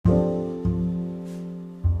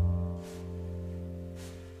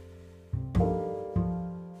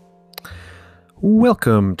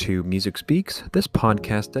Welcome to Music Speaks. This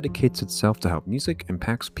podcast dedicates itself to how music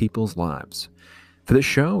impacts people's lives. For this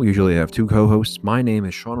show, we usually have two co-hosts. My name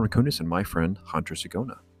is Sean Rakunis and my friend Hunter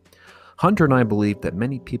Sigona. Hunter and I believe that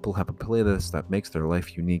many people have a playlist that makes their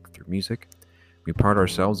life unique through music. We pride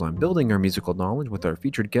ourselves on building our musical knowledge with our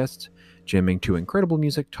featured guests, jamming to incredible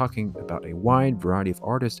music, talking about a wide variety of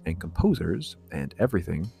artists and composers, and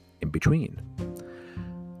everything in between.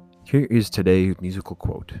 Here is today's musical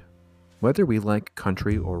quote. Whether we like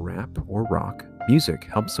country or rap or rock, music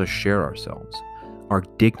helps us share ourselves, our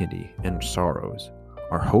dignity and sorrows,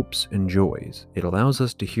 our hopes and joys. It allows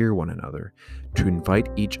us to hear one another, to invite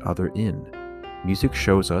each other in. Music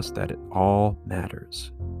shows us that it all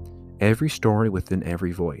matters. Every story within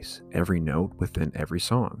every voice, every note within every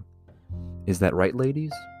song. Is that right,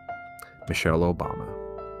 ladies? Michelle Obama.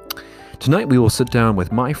 Tonight we will sit down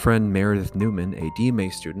with my friend Meredith Neumann, a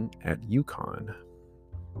DMA student at UConn.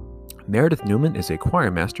 Meredith Neumann is a choir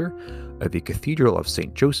master of the Cathedral of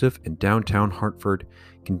St. Joseph in downtown Hartford,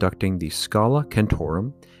 conducting the Scala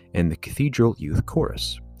Cantorum and the Cathedral Youth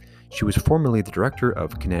Chorus. She was formerly the director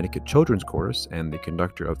of Connecticut Children's Chorus and the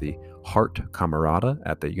conductor of the Hart Camerata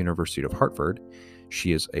at the University of Hartford.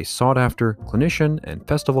 She is a sought-after clinician and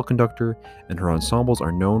festival conductor, and her ensembles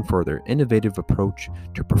are known for their innovative approach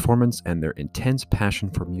to performance and their intense passion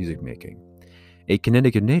for music making. A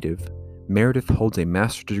Connecticut native, Meredith holds a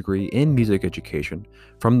master's degree in music education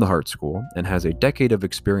from the Hart School and has a decade of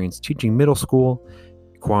experience teaching middle school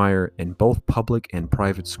choir in both public and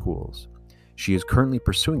private schools. She is currently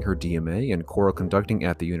pursuing her DMA in choral conducting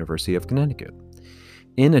at the University of Connecticut.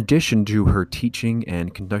 In addition to her teaching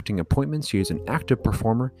and conducting appointments, she is an active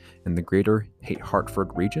performer in the greater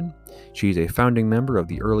Hartford region. She is a founding member of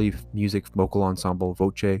the early music vocal ensemble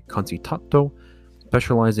Voce Concitato,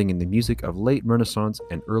 specializing in the music of late Renaissance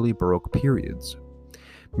and early Baroque periods.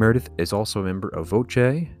 Meredith is also a member of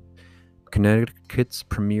Voce, Connecticut's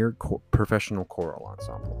premier professional choral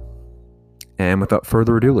ensemble. And without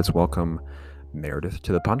further ado, let's welcome Meredith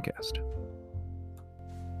to the podcast.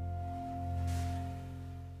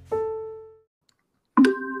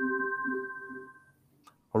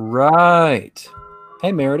 All right.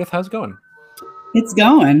 Hey, Meredith, how's it going? It's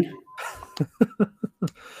going.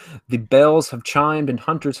 The bells have chimed in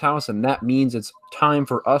Hunter's house, and that means it's time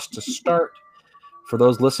for us to start. For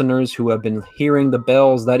those listeners who have been hearing the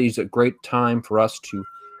bells, that is a great time for us to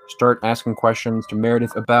start asking questions to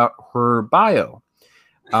Meredith about her bio.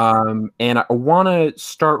 And I want to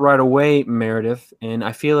start right away, Meredith, and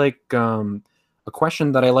I feel like a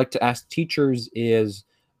question that I like to ask teachers is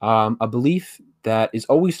a belief that is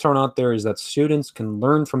always thrown out there is that students can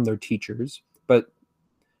learn from their teachers, but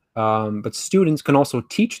students can also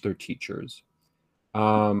teach their teachers.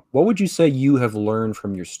 What would you say you have learned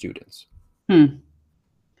from your students?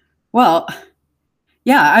 Well,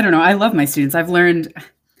 yeah, I don't know. I love my students. I've learned,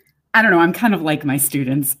 I don't know, I'm kind of like my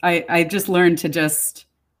students. I just learned to just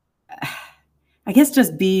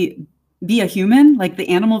be a human, like the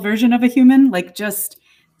animal version of a human, like just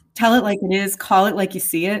tell it like it is, call it like you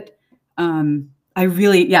see it.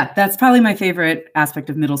 That's probably my favorite aspect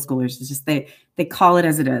of middle schoolers is just they call it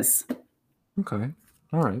as it is. Okay.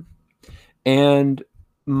 All right. And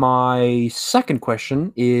my second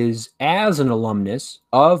question is, as an alumnus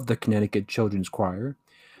of the Connecticut Children's Choir,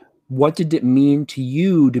 what did it mean to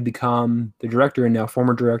you to become the director and now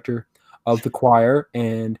former director of the choir?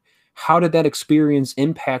 And how did that experience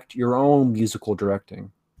impact your own musical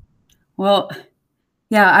directing? Well,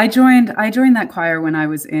 yeah, I joined that choir when I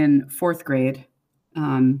was in fourth grade.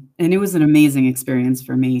 And it was an amazing experience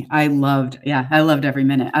for me. I loved every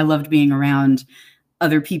minute. I loved being around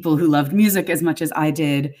other people who loved music as much as I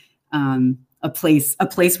did. A place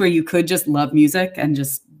where you could just love music and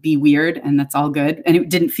just be weird, and that's all good. And it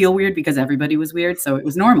didn't feel weird because everybody was weird, so it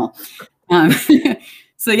was normal.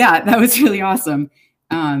 So yeah, that was really awesome.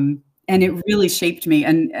 And it really shaped me.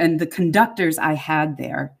 And the conductors I had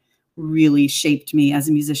there really shaped me as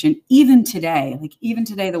a musician. Even today,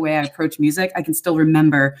 the way I approach music, I can still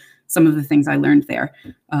remember some of the things I learned there.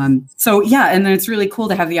 So yeah, and then it's really cool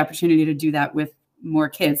to have the opportunity to do that with more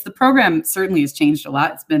kids. The program certainly has changed a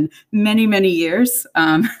lot. It's been many, many years.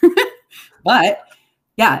 But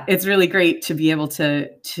yeah, it's really great to be able to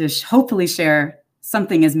hopefully share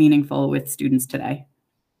something as meaningful with students today.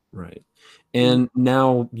 Right. And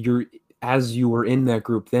now as you were in that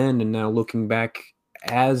group then, and now looking back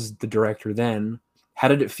as the director then, how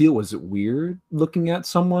did it feel? Was it weird looking at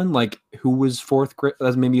someone like who was fourth grade,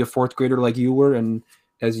 as maybe a fourth grader like you were, and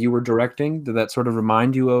as you were directing, did that sort of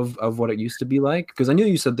remind you of what it used to be like? Because I knew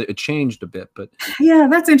you said that it changed a bit, but yeah,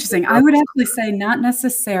 that's interesting. I would actually say not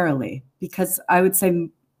necessarily, because I would say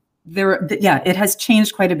yeah, it has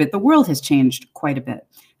changed quite a bit. The world has changed quite a bit.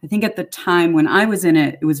 I think at the time when I was in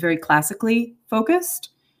it, it was very classically focused.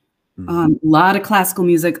 A lot of classical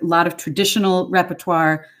music, a lot of traditional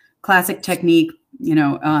repertoire, classic technique,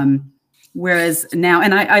 whereas now,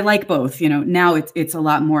 and I like both, now it's a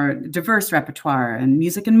lot more diverse repertoire and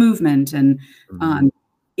music and movement, and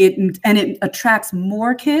it attracts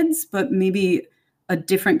more kids, but maybe a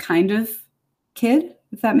different kind of kid,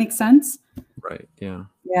 if that makes sense. Right. Yeah.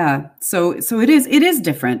 Yeah. So it is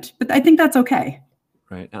different, but I think that's okay.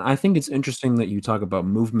 Right. And I think it's interesting that you talk about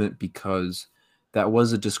movement, because that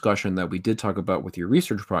was a discussion that we did talk about with your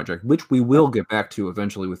research project, which we will get back to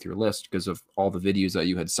eventually with your list because of all the videos that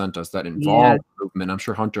you had sent us that involve movement. I'm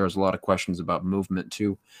sure Hunter has a lot of questions about movement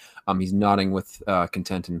too. He's nodding with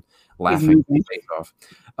content and laughing his face off.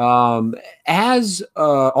 As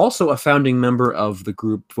also a founding member of the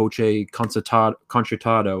group Voce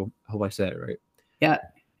Concertado, I hope I said it right. Yeah.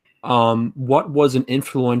 What was an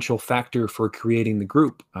influential factor for creating the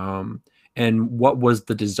group? And what was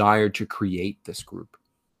the desire to create this group?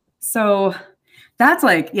 So that's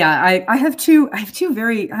like, yeah, I have two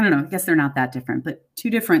very, I don't know, I guess they're not that different, but two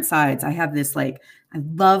different sides. I have this, like, I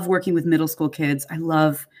love working with middle school kids. I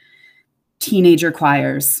love teenager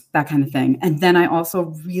choirs, that kind of thing. And then I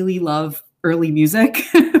also really love early music,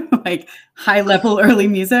 like high level early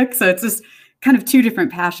music. So it's just kind of two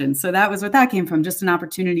different passions. So that was what that came from, just an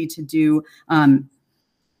opportunity to do,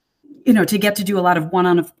 to get to do a lot of one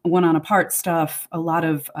on a part stuff. A lot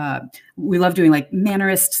of we love doing like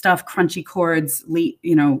Mannerist stuff, crunchy chords, late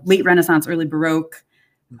Renaissance, early Baroque,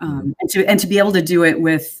 and to be able to do it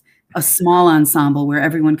with a small ensemble where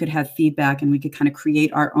everyone could have feedback and we could kind of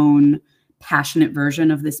create our own passionate version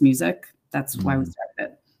of this music. That's why we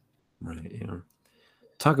started it. Right. Yeah.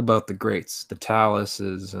 Talk about the greats, the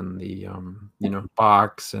Taluses and the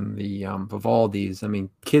Bachs and the Vivaldis. I mean,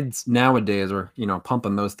 kids nowadays are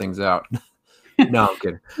pumping those things out. No, I'm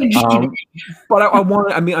kidding. But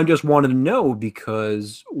I just wanted to know,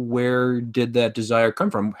 because where did that desire come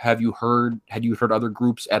from? Had you heard other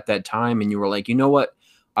groups at that time and you were like, you know what,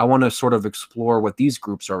 I want to sort of explore what these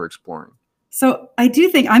groups are exploring? So I do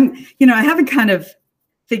think I haven't kind of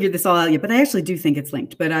figured this all out yet, but I actually do think it's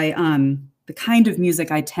linked. But the kind of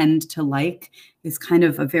music I tend to like is kind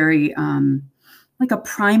of a very like a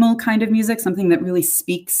primal kind of music, something that really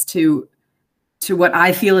speaks to what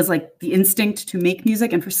I feel is like the instinct to make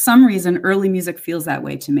music. And for some reason, early music feels that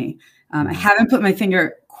way to me. I haven't put my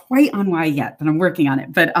finger quite on why yet, but I'm working on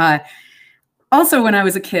it. But also, when I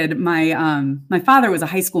was a kid, my father was a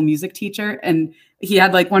high school music teacher, and he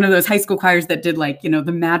had like one of those high school choirs that did like, the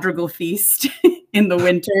Madrigal Feast in the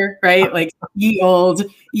winter, right? Like ye old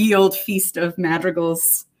Feast of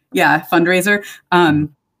Madrigals. Yeah, fundraiser.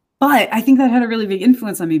 But I think that had a really big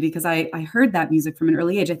influence on me because I heard that music from an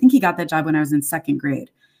early age. I think he got that job when I was in second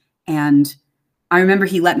grade. And I remember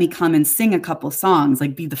he let me come and sing a couple songs,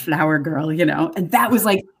 like Be the Flower Girl, and that was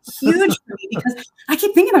like huge for me because I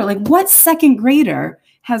keep thinking about it, like, what second grader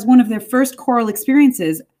has one of their first choral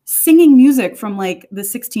experiences singing music from like the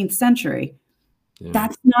 16th century? Yeah.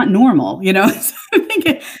 That's not normal, So I think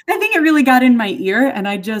it really got in my ear, and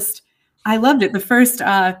I loved it.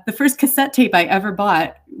 The first cassette tape I ever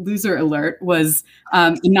bought, loser alert, was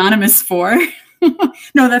Anonymous 4.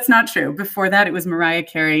 No, that's not true. Before that, it was Mariah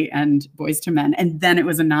Carey and Boyz II Men, and then it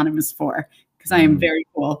was Anonymous 4, because I am very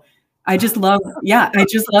cool. I just love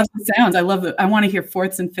the sounds. I want to hear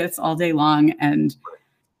fourths and fifths all day long, and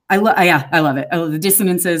I love it. I love the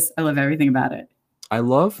dissonances. I love everything about it. I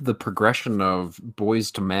love the progression of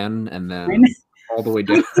Boyz II Men and then all the way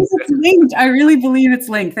down. It's linked. I really believe it's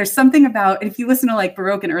linked. There's something about, if you listen to like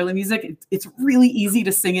Baroque and early music, it's really easy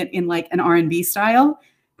to sing it in like an R&B style.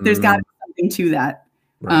 There's got to be something to that.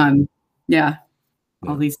 Right. Yeah.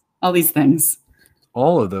 All these things.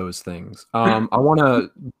 All of those things. I want to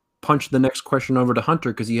punch the next question over to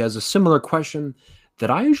Hunter because he has a similar question that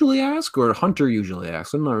I usually ask, or Hunter usually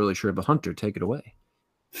asks. I'm not really sure, but Hunter, take it away.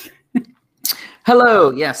 Hello.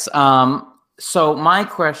 Yes. So my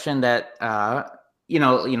question that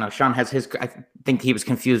Sean has his. I think he was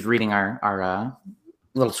confused reading our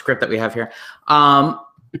little script that we have here.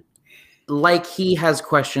 Like he has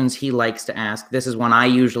questions he likes to ask. This is one I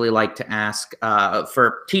usually like to ask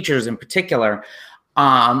for teachers in particular.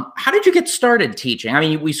 How did you get started teaching? I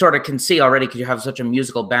mean, we sort of can see already because you have such a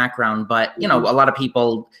musical background, but a lot of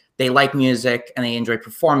people, they like music and they enjoy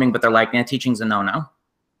performing, but they're like, teaching's a no-no.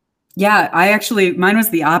 Yeah, mine was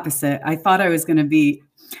the opposite. I thought I was going to be,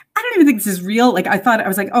 I don't even think this is real. Like I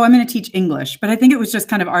was like, oh, I'm going to teach English, but I think it was just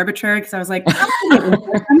kind of arbitrary because I was like,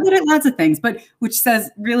 I'm good at lots of things, but which says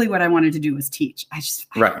really what I wanted to do was teach. I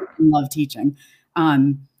love teaching.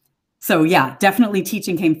 So yeah, definitely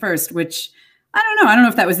teaching came first, which I don't know. I don't know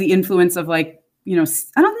if that was the influence of like, you know,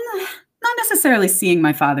 I don't know, not necessarily seeing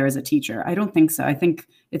my father as a teacher. I don't think so. I think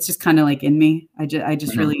it's just kind of like in me. I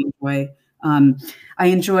just really enjoy, I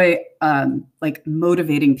enjoy like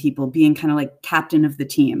motivating people, being kind of like captain of the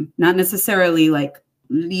team, not necessarily like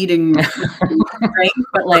leading, right?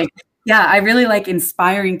 But like, yeah, I really like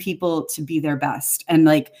inspiring people to be their best and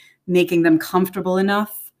like making them comfortable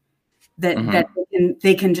enough that that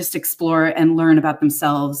they can just explore and learn about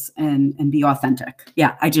themselves and be authentic.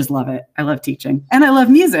 Yeah, I just love it. I love teaching and I love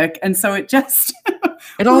music, and so it just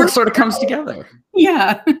it all sort of comes together.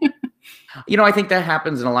 Yeah. You know, I think that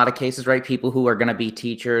happens in a lot of cases, right? People who are going to be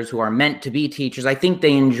teachers, who are meant to be teachers, I think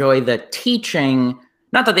they enjoy the teaching.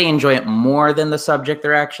 Not that they enjoy it more than the subject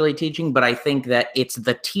they're actually teaching, but I think that it's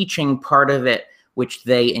the teaching part of it which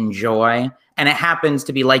they enjoy. And it happens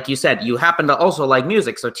to be, like you said, you happen to also like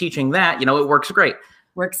music. So teaching that, you know, it works great.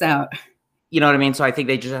 Works out. You know what I mean? So I think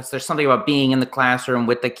there's something about being in the classroom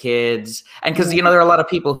with the kids. And because, you know, there are a lot of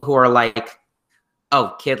people who are like,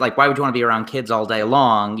 oh, kid, like, why would you want to be around kids all day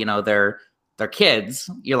long? You know, they're kids.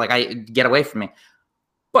 You're like, get away from me.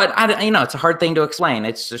 But, you know, it's a hard thing to explain.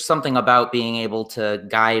 It's just something about being able to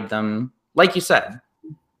guide them, like you said.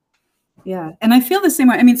 Yeah. And I feel the same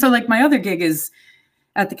way. I mean, so like my other gig is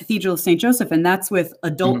at the Cathedral of St. Joseph, and that's with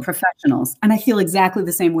adult professionals. And I feel exactly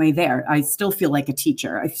the same way there. I still feel like a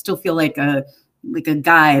teacher. I still feel like a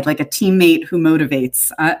guide, like a teammate who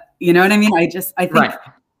motivates. You know what I mean? I think, right.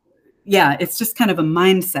 Yeah, it's just kind of a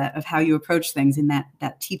mindset of how you approach things in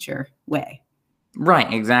that teacher way.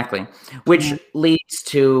 Right, exactly. Which leads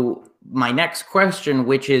to my next question,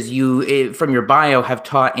 which is you, from your bio, have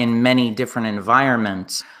taught in many different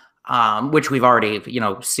environments. Which we've already, you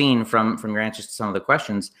know, seen from your answers to some of the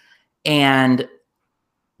questions. And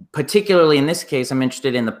particularly in this case, I'm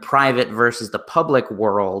interested in the private versus the public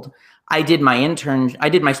world. I did my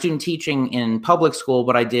student teaching in public school,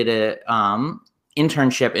 but I did a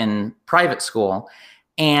internship in private school.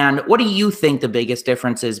 And what do you think the biggest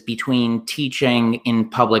difference is between teaching in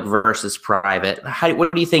public versus private?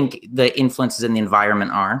 What do you think the influences in the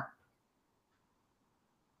environment are?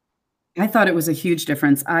 I thought it was a huge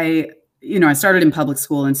difference. I started in public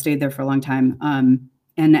school and stayed there for a long time.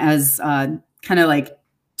 And as kind of like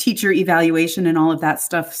teacher evaluation and all of that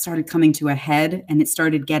stuff started coming to a head, and it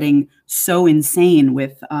started getting so insane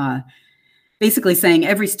with basically saying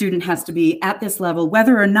every student has to be at this level,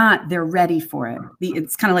 whether or not they're ready for it.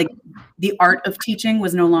 It's kind of like the art of teaching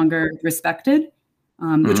was no longer respected,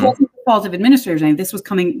 which wasn't the fault of administrators. I mean, this was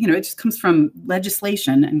coming, you know, it just comes from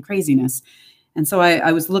legislation and craziness. And so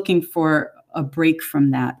I was looking for a break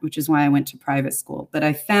from that, which is why I went to private school. But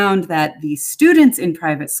I found that the students in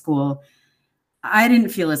private school, I didn't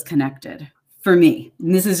feel as connected for me.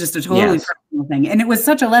 And this is just a totally personal thing. And it was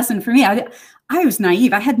such a lesson for me. I was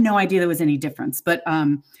naive. I had no idea there was any difference. But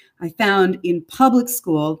I found in public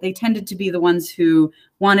school, they tended to be the ones who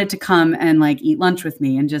wanted to come and like eat lunch with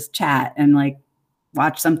me and just chat and like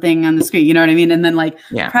watch something on the screen, you know what I mean? And then like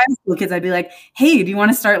private school kids, I'd be like, hey, do you want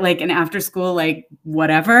to start like an after school, like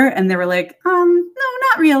whatever? And they were like, no,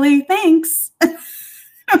 not really. Thanks. I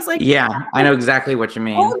was like, yeah, I know exactly what you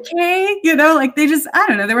mean. Okay. You know, like they just, I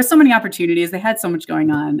don't know. There were so many opportunities. They had so much going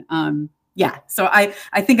on. Yeah. So I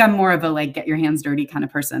think I'm more of a like, get your hands dirty kind of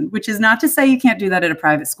person, which is not to say you can't do that at a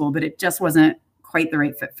private school, but it just wasn't quite the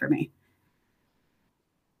right fit for me.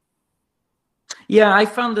 Yeah, I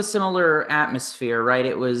found a similar atmosphere, right?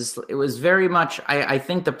 It was very much, I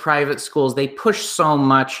think the private schools, they push so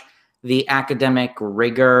much the academic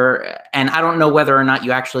rigor, and I don't know whether or not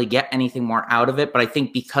you actually get anything more out of it, but I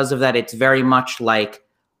think because of that, it's very much like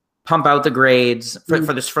pump out the grades for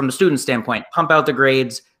this, from the student standpoint, pump out the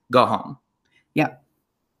grades, go home. Yeah.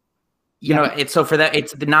 You know, so for that,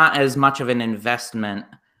 it's not as much of an investment.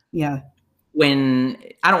 Yeah. When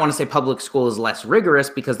I don't want to say public school is less rigorous,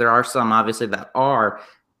 because there are some obviously that are,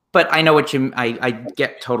 but I know what I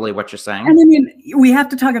get totally what you're saying. And I mean, we have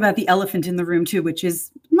to talk about the elephant in the room too, which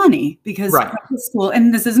is money, because private school,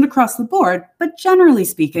 and this isn't across the board, but generally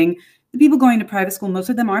speaking, the people going to private school, most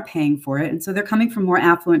of them are paying for it. And so they're coming from more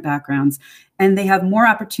affluent backgrounds, and they have more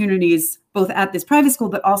opportunities both at this private school,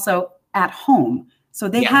 but also at home. So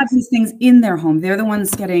they have these things in their home. They're the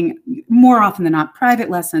ones getting, more often than not, private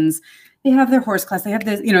lessons. They have their horse class. They have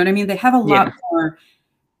this, you know what I mean? They have a lot more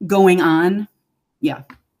going on. Yeah.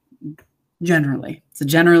 Generally. It's a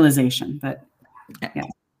generalization, but yeah.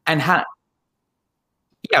 And how,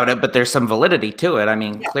 but there's some validity to it. I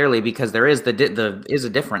mean, clearly, because there is is a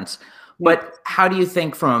difference. But how do you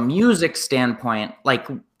think from a music standpoint, like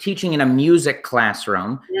teaching in a music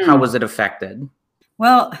classroom, how was it affected?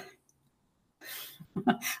 Well,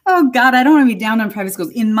 Oh God, I don't want to be down on private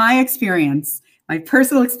schools. In my experience, my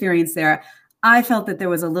personal experience there, I felt that there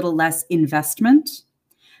was a little less investment.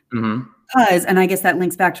 Because, and I guess that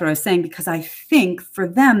links back to what I was saying, because I think for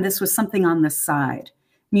them, this was something on the side.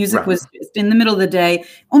 Music was just in the middle of the day,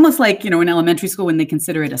 almost like, in elementary school when they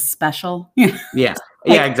consider it a special. Yeah.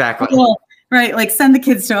 Like, Yeah, exactly. Right. Like send the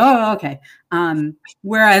kids to, oh, okay.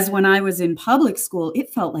 Whereas when I was in public school,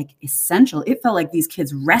 it felt like essential. It felt like these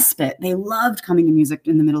kids respite. They loved coming to music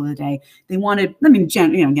in the middle of the day. They wanted,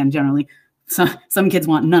 again, generally, some kids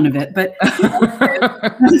want none of it, but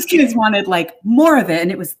those kids wanted like more of it.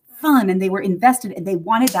 And it was fun and they were invested and they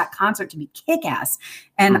wanted that concert to be kick-ass.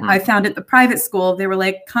 And I found at the private school, they were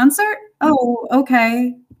like, concert? Oh,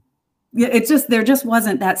 okay. Yeah, there just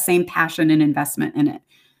wasn't that same passion and investment in it.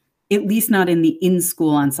 At least not in the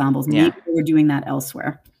in-school ensembles. Maybe they were doing that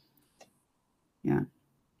elsewhere. Yeah.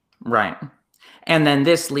 Right. And then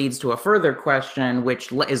this leads to a further question,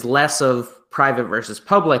 which is less of private versus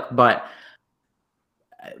public, but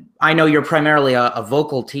I know you're primarily a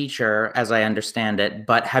vocal teacher, as I understand it,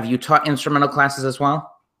 but have you taught instrumental classes as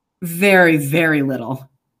well? Very, very little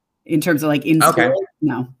in terms of like in school.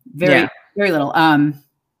 No, very little.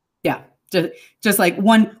 Yeah. Just like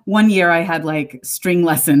one year I had like string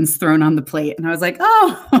lessons thrown on the plate and I was like,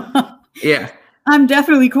 oh, yeah, I'm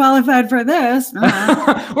definitely qualified for this.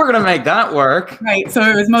 We're going to make that work. Right. So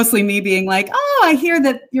it was mostly me being like, oh, I hear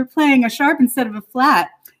that you're playing a sharp instead of a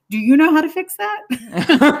flat. Do you know how to fix that?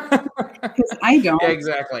 Because I don't. Yeah,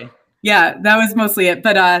 exactly. Yeah, that was mostly it.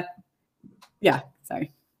 But yeah,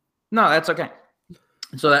 sorry. No, that's okay.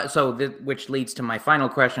 Which leads to my final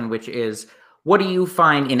question, which is, what do you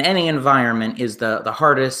find in any environment is the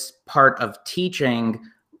hardest part of teaching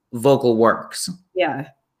vocal works? Yeah.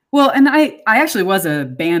 Well, and I actually was a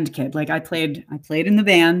band kid. Like I played in the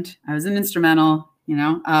band. I was an instrumental,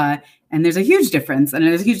 and there's a huge difference. And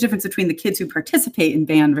there's a huge difference between the kids who participate in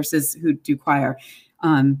band versus who do choir.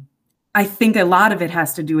 I think a lot of it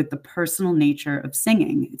has to do with the personal nature of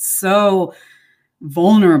singing. It's so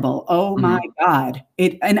vulnerable. Oh my God.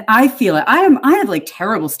 And I feel it. I have like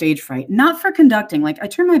terrible stage fright, not for conducting. Like I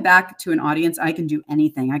turn my back to an audience. I can do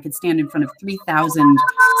anything. I could stand in front of 3,000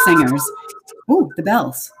 singers. Oh, the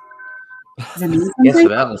bells. Does that mean something? Yes, the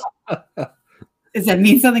bells. Does that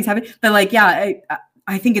mean something's happening? But like, yeah,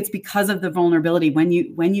 I think it's because of the vulnerability. When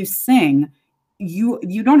you sing,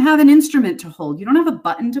 you don't have an instrument to hold. You don't have a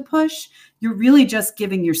button to push. You're really just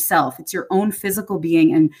giving yourself. It's your own physical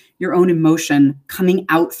being and your own emotion coming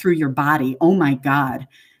out through your body. Oh my God.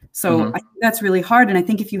 So I think that's really hard. And I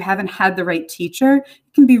think if you haven't had the right teacher,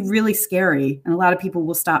 it can be really scary. And a lot of people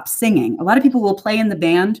will stop singing. A lot of people will play in the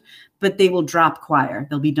band, but they will drop choir.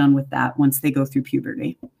 They'll be done with that once they go through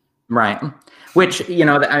puberty. Right. Which,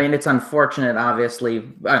 it's unfortunate, obviously,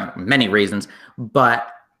 many reasons, but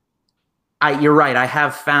you're right. I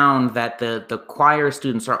have found that the choir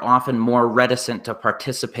students are often more reticent to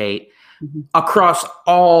participate across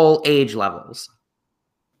all age levels.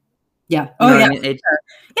 Yeah. Oh, yeah.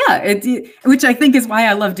 Which I think is why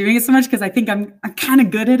I love doing it so much, because I think I'm kind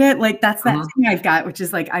of good at it. Like that's that thing I've got, which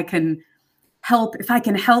is like if I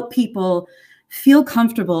can help people feel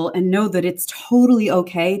comfortable and know that it's totally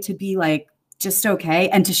okay to be like just okay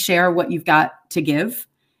and to share what you've got to give.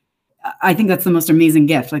 I think that's the most amazing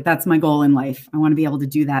gift. Like that's my goal in life. I want to be able to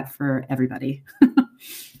do that for everybody.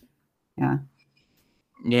 Yeah.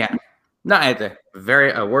 Yeah. No, it's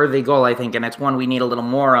a worthy goal, I think. And it's one we need a little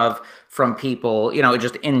more of from people,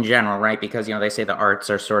 just in general, right? Because, they say the arts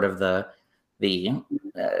are sort of the I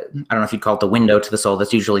don't know if you'd call it the window to the soul.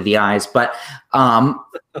 That's usually the eyes, but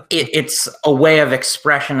it's a way of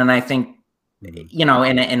expression. And I think, in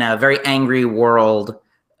a very angry world,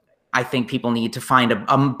 I think people need to find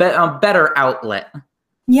a better outlet.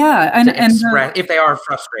 Yeah. And express, if they are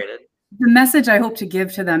frustrated. The message I hope to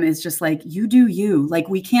give to them is just like, you do you. Like,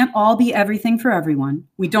 we can't all be everything for everyone.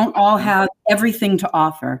 We don't all have everything to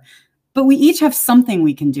offer, but we each have something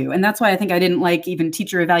we can do. And that's why I think I didn't like even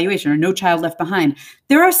teacher evaluation or No Child Left Behind.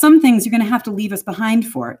 There are some things you're going to have to leave us behind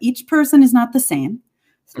for. Each person is not the same.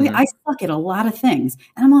 So I suck at a lot of things.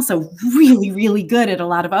 And I'm also really, really good at a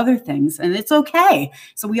lot of other things. And it's okay.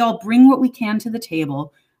 So we all bring what we can to the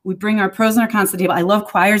table. We bring our pros and our cons to the table. I love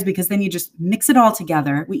choirs because then you just mix it all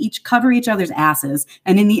together. We each cover each other's asses.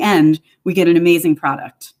 And in the end, we get an amazing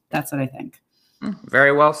product. That's what I think.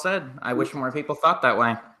 Very well said. I wish more people thought that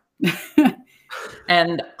way.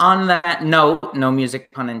 And on that note, no music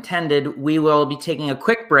pun intended, we will be taking a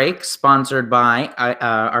quick break sponsored by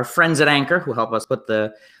our friends at Anchor, who help us put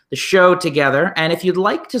the the show together. And if you'd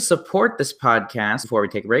like to support this podcast before we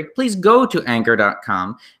take a break, please go to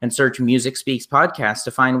anchor.com and search Music Speaks Podcast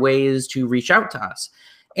to find ways to reach out to us.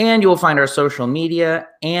 And you will find our social media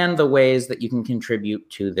and the ways that you can contribute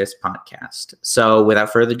to this podcast. So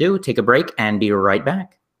without further ado, take a break and be right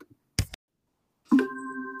back.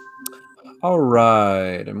 All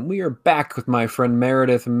right, and we are back with my friend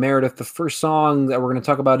Meredith. And Meredith, the first song that we're going to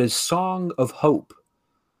talk about is Song of Hope,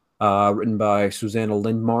 written by Susanna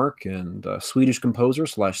Lindmark, and Swedish composer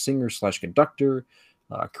 / singer / conductor,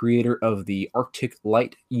 creator of the Arctic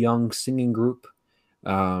Light Young Singing Group.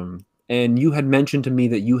 And you had mentioned to me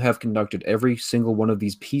that you have conducted every single one of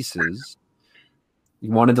these pieces.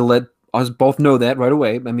 You wanted to let us both know that right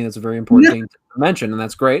away. I mean, that's a very important thing to mention, and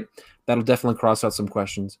that's great. That'll definitely cross out some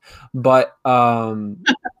questions. But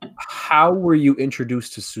how were you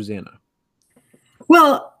introduced to Susanna?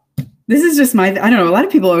 Well, this is just I don't know. A lot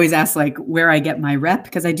of people always ask like where I get my rep,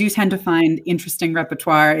 because I do tend to find interesting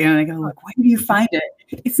repertoire. And I go like, where do you find it?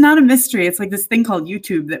 It's not a mystery. It's like this thing called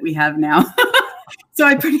YouTube that we have now. So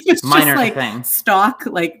I pretty much stalk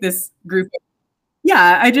like this group.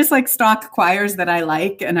 Yeah, I just like stalk choirs that I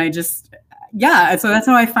like, and so that's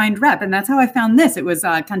how I find rep, and that's how I found this. It was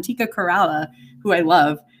Cantica Chorale, who I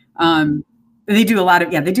love. They do a lot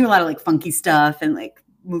of like funky stuff and like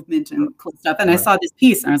movement and cool stuff. And I saw this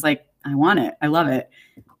piece, and I was like, I want it. I love it.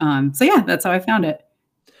 So yeah, that's how I found it.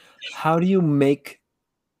 How do you make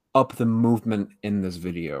up the movement in this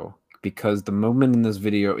video? Because the movement in this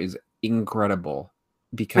video is incredible.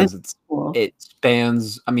 Because it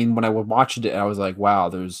spans, I mean, when I watched it, I was like, wow,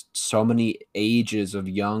 there's so many ages of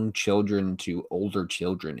young children to older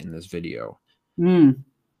children in this video.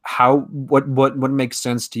 What makes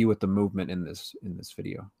sense to you with the movement in this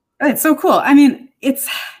video? It's so cool. I mean,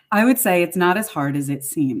 I would say it's not as hard as it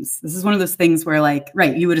seems. This is one of those things where like,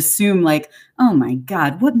 right, you would assume like, oh my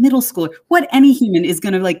God, what middle schooler, what any human is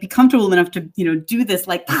going to like be comfortable enough to, do this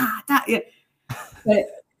like, But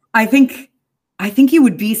I think you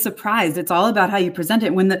would be surprised. It's all about how you present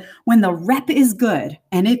it. When the rep is good,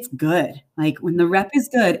 and it's good, like when the rep is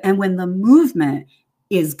good and when the movement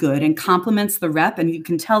is good and complements the rep, and you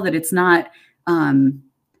can tell that it's not,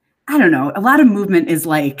 I don't know, a lot of movement is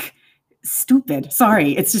like stupid.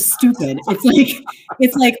 Sorry, it's just stupid.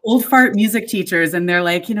 It's like old fart music teachers, and they're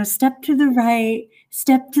like, step to the right,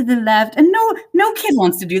 step to the left. And no kid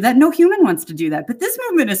wants to do that. No human wants to do that. But this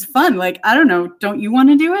movement is fun. Like, I don't know, don't you want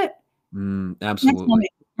to do it? Absolutely.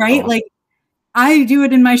 Right? Like I do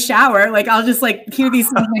it in my shower. Like I'll just like hear these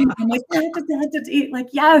songs and I'm like, like,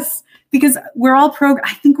 yes, because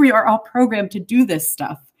I think we are all programmed to do this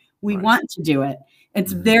stuff. We want to do it.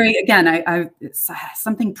 It's very, again, it's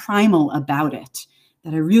something primal about it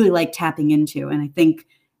that I really like tapping into. And I think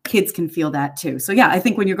kids can feel that too. So yeah, I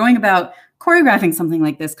think when you're going about choreographing something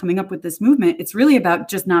like this, coming up with this movement, it's really about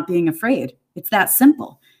just not being afraid. It's that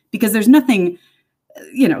simple, because there's nothing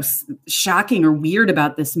shocking or weird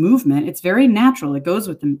about this movement. It's very natural. It goes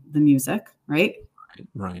with the music, right?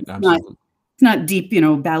 Right. Absolutely. It's not deep,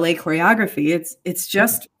 ballet choreography. It's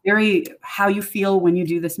just very how you feel when you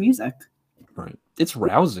do this music. Right. It's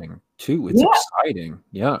rousing too. It's exciting.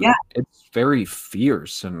 Yeah. It's very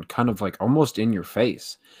fierce and kind of like almost in your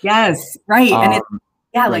face. Yes. Right. And it's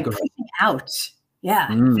like pushing out. Yeah.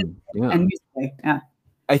 And musically. Yeah.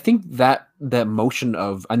 I think that motion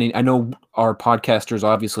of, I mean, I know our podcasters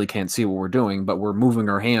obviously can't see what we're doing, but we're moving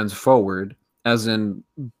our hands forward, as in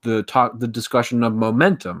the discussion of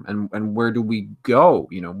momentum and where do we go,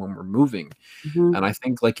 when we're moving. And I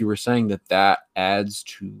think, like you were saying, that adds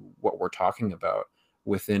to what we're talking about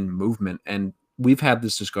within movement. And we've had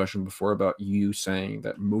this discussion before about you saying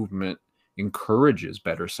that movement encourages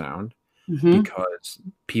better sound. Because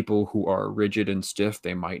people who are rigid and stiff,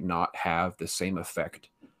 they might not have the same effect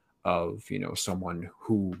of someone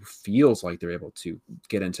who feels like they're able to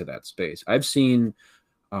get into that space. I've seen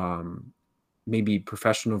maybe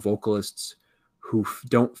professional vocalists who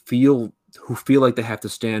feel like they have to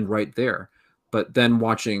stand right there, but then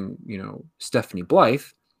watching Stephanie Blythe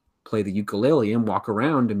play the ukulele and walk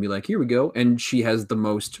around and be like, here we go, and she has the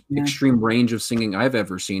most extreme range of singing I've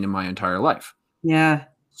ever seen in my entire life.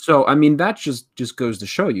 So I mean, that just goes to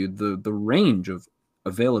show you the range of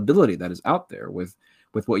availability that is out there with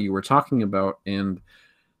what you were talking about. And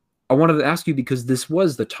I wanted to ask you, because this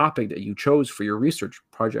was the topic that you chose for your research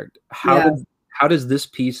project, how does this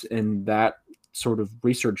piece and that sort of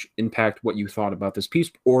research impact what you thought about this piece,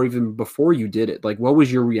 or even before you did it? Like, what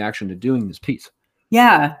was your reaction to doing this piece?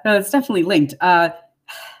 Yeah, no, it's definitely linked.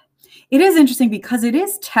 It is interesting because it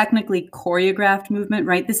is technically choreographed movement,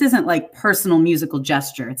 right? This isn't like personal musical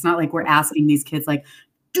gesture. It's not like we're asking these kids like,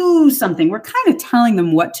 do something. We're kind of telling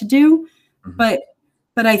them what to do, but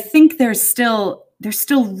I think there's still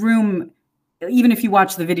room. Even if you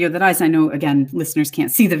watch the video that I know, again, listeners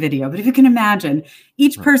can't see the video, but if you can imagine,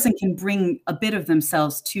 each person can bring a bit of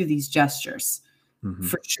themselves to these gestures,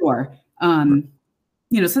 for sure. You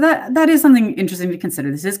know, so that is something interesting to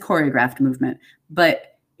consider. This is choreographed movement,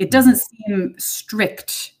 but it doesn't seem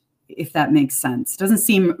strict, if that makes sense. It doesn't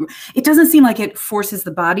seem like it forces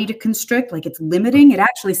the body to constrict, like it's limiting. It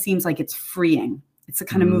actually seems like it's freeing. It's a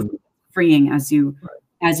kind of movement freeing as you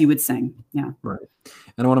would sing. Yeah. Right.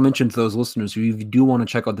 And I want to mention to those listeners, if you do want to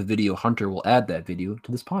check out the video, Hunter will add that video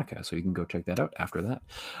to this podcast, so you can go check that out after that.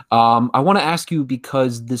 I want to ask you,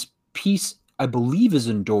 because this piece, I believe, is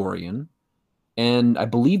in Dorian, and I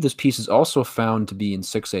believe this piece is also found to be in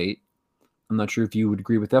 6/8. I'm not sure if you would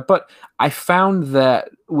agree with that, but I found that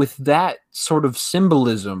with that sort of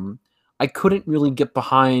symbolism, I couldn't really get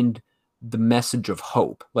behind the message of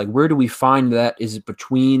hope. Like, where do we find that? Is it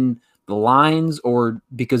between the lines, or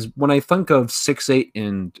because when I think of 6/8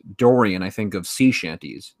 and Dorian, I think of sea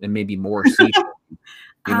shanties and maybe more sea shanties.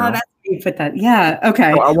 That's how you put that. Yeah.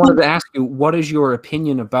 Okay. So I wanted to ask you, what is your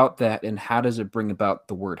opinion about that, and how does it bring about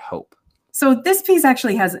the word hope? So this piece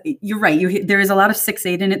actually has, you're right. There is a lot of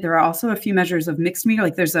 6/8 in it. There are also a few measures of mixed meter.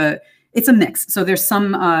 Like it's a mix. So there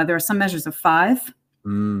are some measures of 5.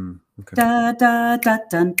 Okay. Da da da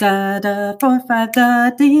da da da 4 5 da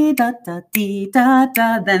dee da da dee da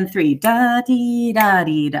da, then 3 da dee da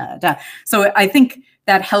dee da da. So I think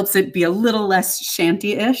that helps it be a little less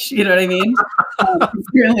shanty-ish. You know what I mean?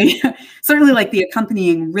 Certainly, like the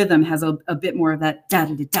accompanying rhythm has a bit more of that da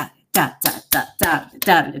da da da da da da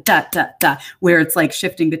da da da da, where it's like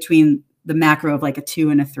shifting between the macro of like a 2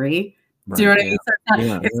 and a 3. Right, do you know what I mean?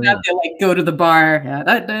 So it's not to like go to the bar,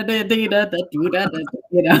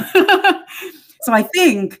 you know. So I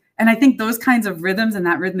think those kinds of rhythms and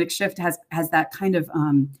that rhythmic shift has that kind of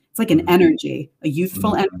it's like an energy, a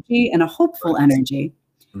youthful energy and a hopeful energy.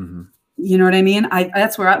 You know what I mean?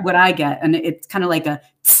 That's what I get, and it's kind of like a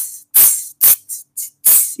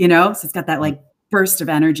you know. So it's got that like burst of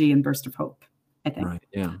energy and burst of hope, I think. Right.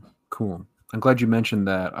 Yeah. Cool. I'm glad you mentioned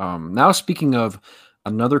that. Now, speaking of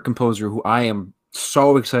another composer who I am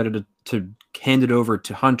so excited to hand it over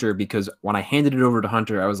to Hunter, because when I handed it over to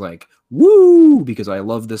Hunter, I was like, woo, because I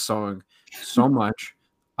love this song so much.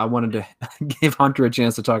 I wanted to give Hunter a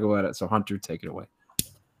chance to talk about it. So Hunter, take it away.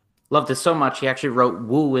 Loved it so much. He actually wrote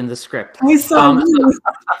woo in the script. I saw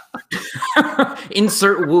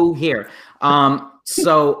insert woo here.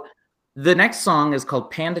 So the next song is called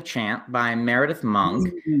Panda Chant by Meredith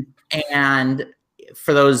Monk. And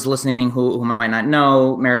for those listening who might not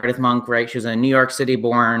know, Meredith Monk, right? She was a New York City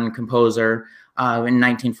born composer in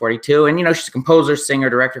 1942. And, you know, she's a composer, singer,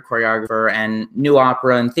 director, choreographer, and new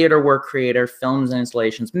opera and theater work creator, films and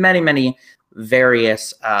installations, many, many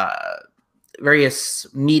various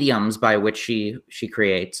mediums by which she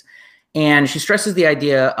creates. And she stresses the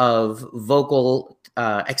idea of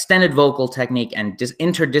extended vocal technique and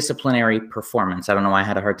interdisciplinary performance. I don't know why I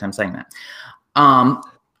had a hard time saying that.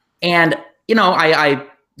 And you know, I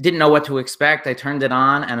didn't know what to expect. I turned it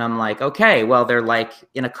on and I'm like, okay, well, they're like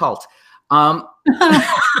in a cult.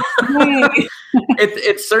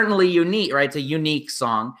 It's certainly unique, right? It's a unique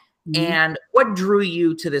song. And what drew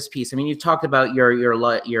you to this piece? I mean, you talked about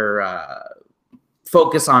your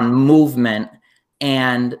focus on movement,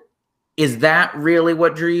 and is that really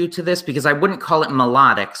what drew you to this? Because I wouldn't call it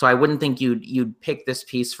melodic, so I wouldn't think you'd pick this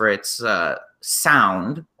piece for its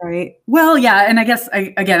sound. Right. Well, yeah, and I guess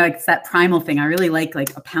again, like, it's that primal thing. I really like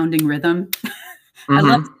a pounding rhythm. I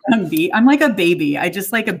love some beat. I'm like a baby. I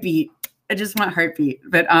just like a beat. I just want heartbeat.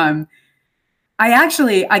 But I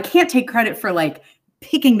can't take credit for like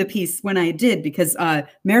picking the piece when I did, because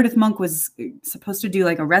Meredith Monk was supposed to do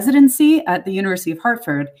like a residency at the University of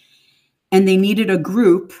Hartford, and they needed a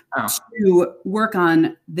group to work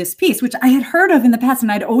on this piece, which I had heard of in the past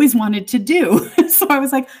and I'd always wanted to do. So I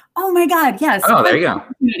was like, oh my God, yes. Oh, there you go.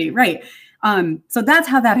 Right. So that's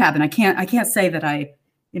how that happened. I can't say that I,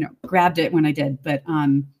 grabbed it when I did, but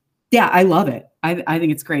yeah, I love it. I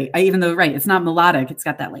think it's great. Even though, right, it's not melodic, it's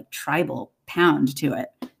got that like tribal pound to it.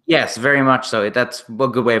 Yes, very much so. That's a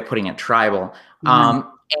good way of putting it, tribal.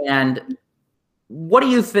 And what do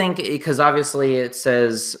you think? Because obviously it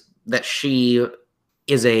says that she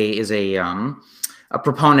is a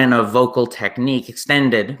proponent of vocal technique,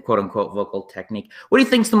 extended quote unquote vocal technique. What do you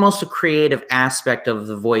think is the most creative aspect of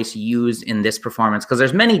the voice used in this performance? Because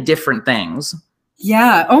there's many different things.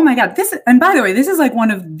 Yeah. Oh my God. And by the way, this is like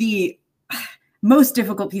one of the most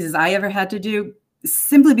difficult pieces I ever had to do,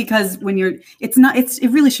 simply because when it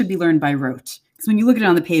really should be learned by rote. Because when you look at it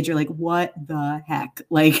on the page, you're like, what the heck?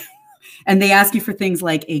 Like, and they ask you for things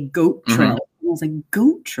like a goat trill. I was like,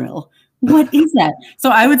 goat trill? What is that? So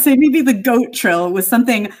I would say maybe the goat trill was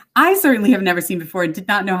something I certainly have never seen before and did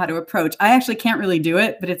not know how to approach. I actually can't really do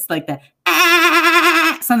it, but it's like that,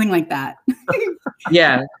 something like that.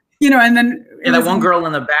 Yeah. You know, and then that one girl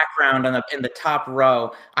in the background in the top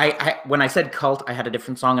row. I when I said cult, I had a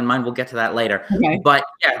different song in mind. We'll get to that later. Okay. But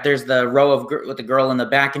yeah, there's the row with the girl in the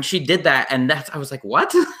back, and she did that, and I was like,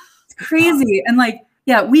 what? It's crazy. And like,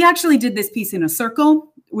 yeah, we actually did this piece in a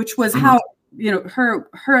circle, which was how, you know,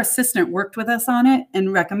 her assistant worked with us on it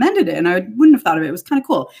and recommended it. And I wouldn't have thought of it. It was kind of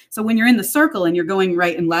cool. So when you're in the circle and you're going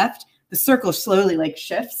right and left, the circle slowly like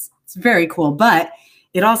shifts. It's very cool. But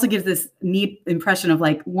it also gives this neat impression of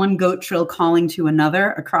like one goat trill calling to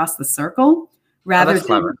another across the circle rather that's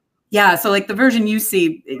clever. Yeah. So like the version you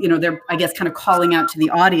see, you know, they're, I guess, kind of calling out to the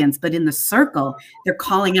audience, but in the circle, they're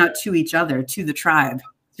calling out to each other, to the tribe.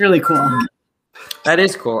 It's really cool. That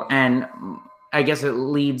is cool. And I guess it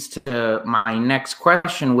leads to my next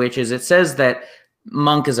question, which is, it says that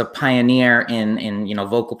Monk is a pioneer in you know,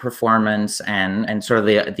 vocal performance and sort of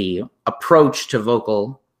the approach to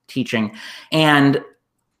vocal teaching. And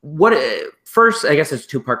first, I guess it's a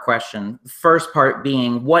two-part question. First part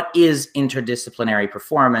being, what is interdisciplinary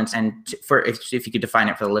performance? And if you could define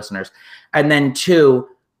it for the listeners. And then two,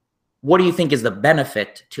 what do you think is the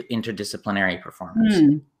benefit to interdisciplinary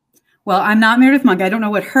performance? Well, I'm not Meredith Monk. I don't know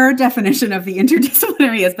what her definition of the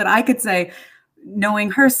interdisciplinary is, but I could say, knowing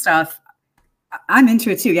her stuff, I'm into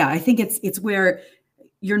it too. Yeah, I think it's where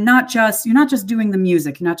you're not just doing the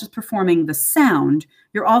music, you're not just performing the sound,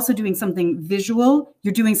 you're also doing something visual,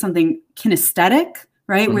 you're doing something kinesthetic,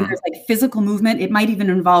 right? Where there's like physical movement. It might even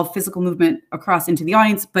involve physical movement across into the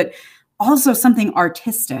audience, but also something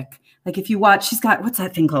artistic. Like if you watch, she's got, what's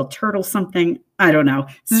that thing called? Turtle something? I don't know.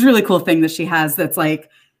 This is a really cool thing that she has that's like,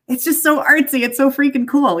 it's just so artsy. It's so freaking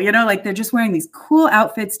cool. You know, like they're just wearing these cool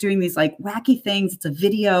outfits, doing these like wacky things. It's a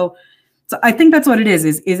video. So I think that's what it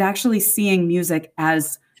is actually seeing music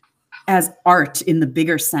as art in the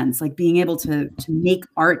bigger sense, like being able to make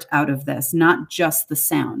art out of this, not just the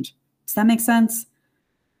sound. Does that make sense?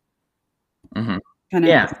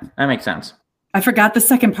 Yeah, that makes sense. I forgot the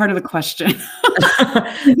second part of the question.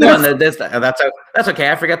 No, that's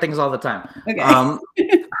okay. I forget things all the time. Okay.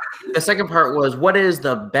 The second part was, what is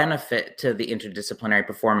the benefit to the interdisciplinary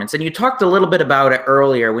performance? And you talked a little bit about it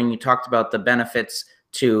earlier when you talked about the benefits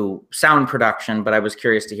to sound production, but I was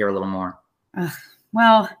curious to hear a little more.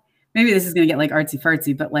 Well, maybe this is going to get like artsy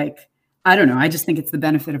fartsy, but like, I don't know. I just think it's the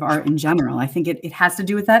benefit of art in general. I think it has to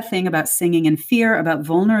do with that thing about singing in fear, about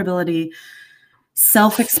vulnerability,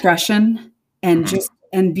 self-expression,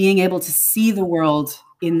 and being able to see the world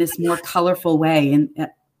in this more colorful way. And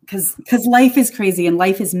because life is crazy and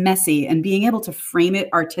life is messy, and being able to frame it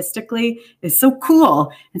artistically is so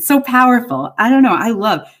cool and so powerful. I don't know. I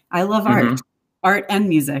love art and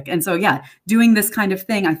music. And so, yeah, doing this kind of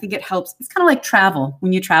thing, I think it helps. It's kind of like travel.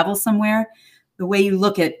 When you travel somewhere, the way you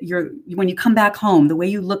look at when you come back home, the way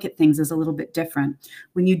you look at things is a little bit different.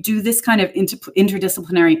 When you do this kind of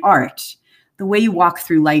interdisciplinary art, the way you walk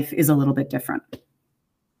through life is a little bit different.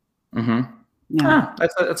 Yeah,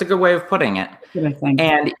 that's a good way of putting it. That's what I think.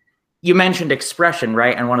 And you mentioned expression,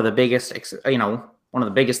 right? And one of the biggest,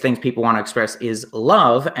 things people want to express is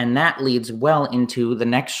love, and that leads well into the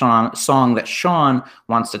next song that Sean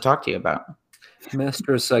wants to talk to you about.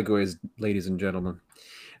 Master of segues, ladies and gentlemen.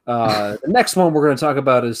 The next one we're going to talk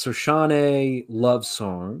about is Shoshane Love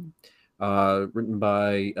Song, written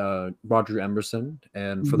by Roger Emerson.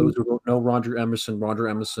 And for those who don't know Roger Emerson,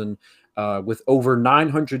 with over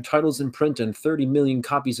 900 titles in print and 30 million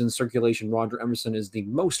copies in circulation, Roger Emerson is the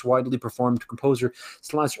most widely performed composer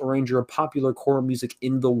 / arranger of popular choral music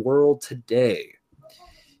in the world today.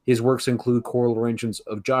 His works include choral arrangements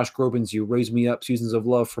of Josh Groban's You Raise Me Up, Seasons of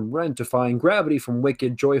Love from Rent, Defying Gravity from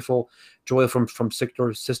Wicked, Joyful from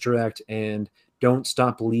Sister Act, and Don't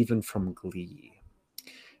Stop Believin' from Glee.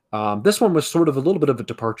 This one was sort of a little bit of a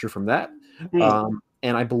departure from that.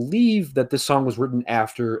 And I believe that this song was written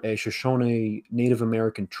after a Shoshone Native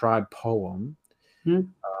American tribe poem.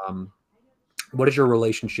 What is your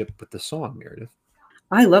relationship with the song, Meredith?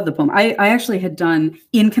 I love the poem. I actually had done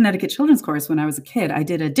in Connecticut Children's Chorus when I was a kid. I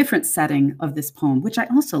did a different setting of this poem, which I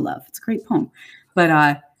also love. It's a great poem.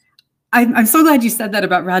 But I'm so glad you said that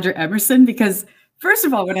about Roger Emerson, because first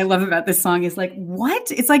of all, what I love about this song is like,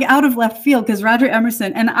 what? It's like out of left field, because Roger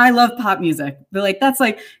Emerson, and I love pop music, but like, that's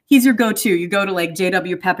like, he's your go-to. You go to like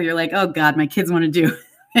J.W. Pepper, you're like, oh God, my kids want to do,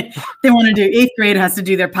 they want to do 8th grade has to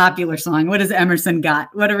do their popular song. What has Emerson got?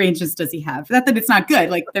 What arrangements does he have? Not that it's not good,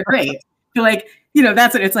 like they're great, You're like, you know,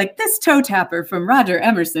 that's what it's like. This toe tapper from Roger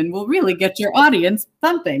Emerson will really get your audience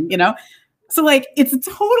thumping, you know? So like, it's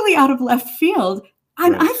totally out of left field.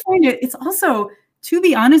 Right. I find it's also, to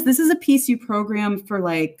be honest, this is a piece you program for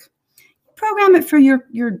like, program it for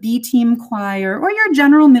your B team choir or your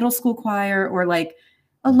general middle school choir or like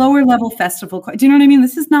a lower level festival choir. Do you know what I mean?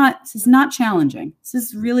 This is not challenging. This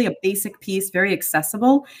is really a basic piece, very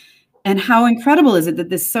accessible. And how incredible is it that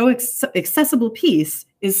this so accessible piece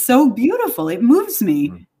is so beautiful? It moves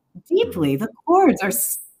me deeply. The chords are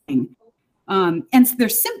stunning. And they're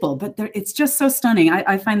simple, but it's just so stunning.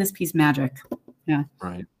 I find this piece magic. Yeah.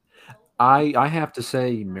 Right. I have to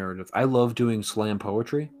say, Meredith, I love doing slam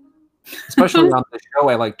poetry. Especially on the show,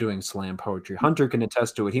 I like doing slam poetry. Hunter can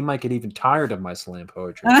attest to it. He might get even tired of my slam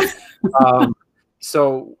poetry.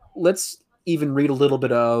 So let's even read a little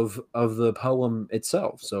bit of the poem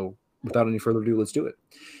itself. So without any further ado, let's do it.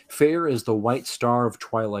 Fair is the white star of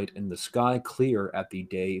twilight in the sky clear at the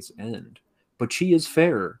day's end. But she is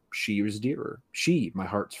fairer, she is dearer, she, my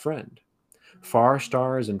heart's friend. Far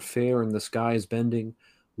stars and fair in the skies bending,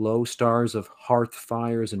 low stars of hearth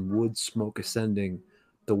fires and wood smoke ascending.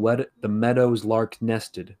 The meadow's lark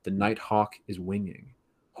nested, the night hawk is winging.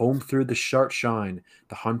 Home through the sharp shine,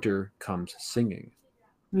 the hunter comes singing.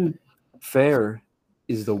 Fair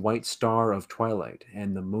is the white star of twilight,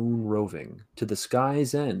 and the moon roving to the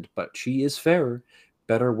sky's end, but she is fairer,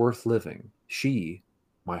 better worth living, she,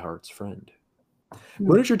 my heart's friend.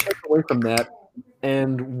 What is your takeaway from that,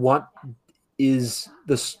 and what is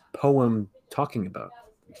this poem talking about?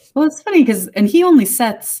 Well, it's funny because, and he only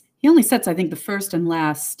sets, I think, the first and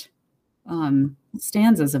last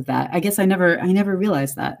stanzas of that. I guess I never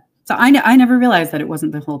realized that. So I never realized that it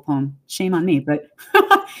wasn't the whole poem. Shame on me, but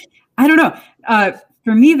I don't know.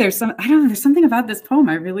 For me, there's something about this poem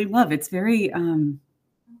I really love. It's very,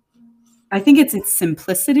 I think it's its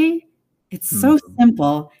simplicity. It's so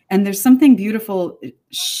simple, and there's something beautiful,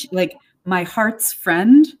 like my heart's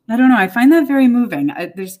friend. I don't know. I find that very moving.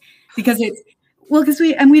 Because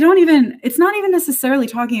we don't even, it's not even necessarily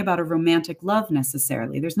talking about a romantic love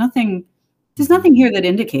necessarily. There's nothing here that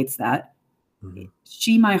indicates that.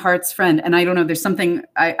 She, my heart's friend. And I don't know, there's something,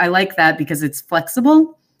 I like that because it's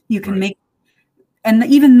flexible. You can make, and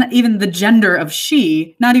even the gender of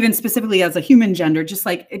she, not even specifically as a human gender, just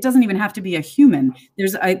like, it doesn't even have to be a human.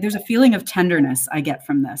 There's a feeling of tenderness I get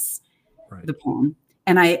from this, the poem.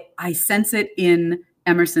 And I sense it in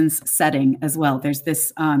Emerson's setting as well. There's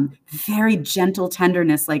this very gentle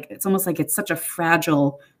tenderness, like it's almost like it's such a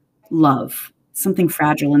fragile love, something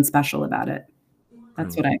fragile and special about it.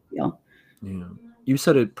 That's what I feel. Yeah, you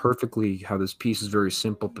said it perfectly, how this piece is very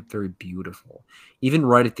simple but very beautiful. Even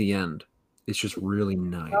right at the end, it's just really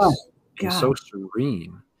nice. And so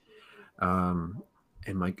serene. And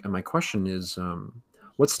my question is,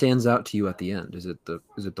 what stands out to you at the end? Is it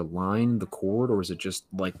the line, the chord, or is it just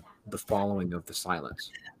like the following of the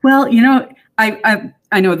silence? Well, you know,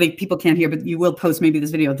 I know that people can't hear, but you will post maybe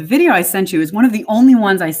this video. The video I sent you is one of the only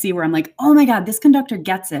ones I see where I'm like, oh my God, this conductor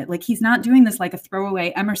gets it. Like he's not doing this like a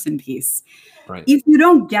throwaway Emerson piece. Right. If you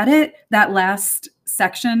don't get it, that last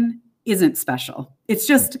section isn't special. It's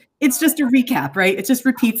just a recap, right? It just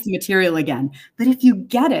repeats the material again. But if you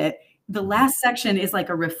get it, the last section is like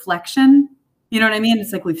a reflection. You know what I mean?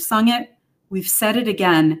 It's like we've sung it, we've said it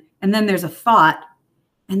again, and then there's a thought.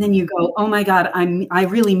 And then you go, oh my God, I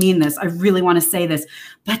really mean this. I really want to say this,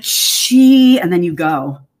 but and then you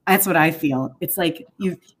go. That's what I feel. It's like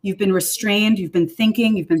you've been restrained, you've been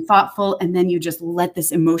thinking, you've been thoughtful, and then you just let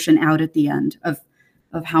this emotion out at the end of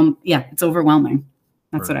how, it's overwhelming.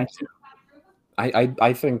 That's what I feel.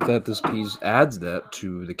 I think that this piece adds that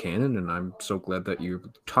to the canon, and I'm so glad that you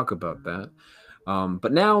talk about that.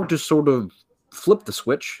 But now just sort of flip the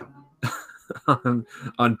switch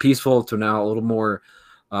on peaceful to now a little more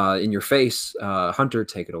in your face. Hunter,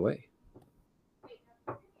 take it away.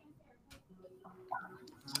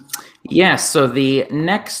 Yes, so the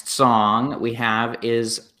next song we have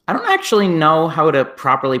is, I don't actually know how to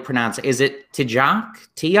properly pronounce it. Is it Tiok?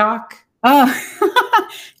 Oh,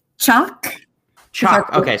 Chalk?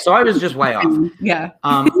 Chalk. Okay, so I was just way off. Yeah.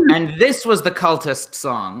 And this was the cultist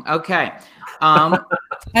song. Okay.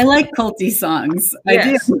 I like culty songs.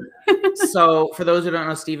 Yes. I do. So for those who don't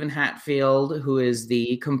know, Stephen Hatfield, who is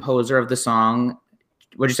the composer of the song,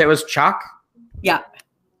 what did you say it was? Chalk? Yeah.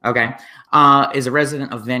 Okay. Is a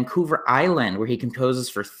resident of Vancouver Island, where he composes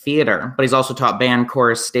for theater, but he's also taught band,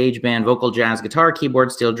 chorus, stage band, vocal, jazz, guitar,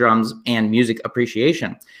 keyboard, steel drums, and music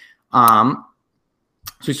appreciation.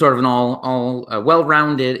 So he's sort of an all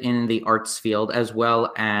well-rounded in the arts field, as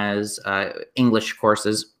well as English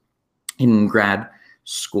courses in grad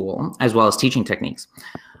school, as well as teaching techniques.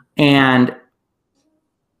 And,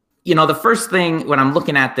 you know, the first thing when I'm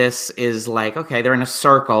looking at this is like, okay, they're in a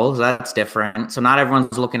circle, so that's different. So not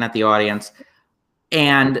everyone's looking at the audience.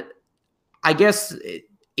 And I guess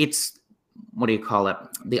it's, what do you call it?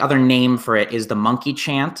 The other name for it is the monkey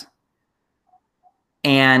chant.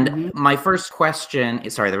 And my first question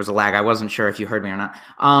is, sorry, there was a lag. I wasn't sure if you heard me or not.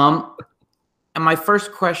 And my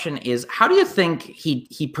first question is, how do you think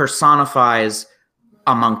he personifies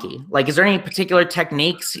a monkey? Like, is there any particular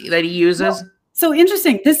techniques that he uses? So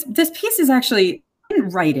interesting. This piece is actually, I didn't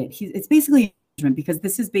write it. It's basically because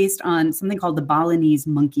this is based on something called the Balinese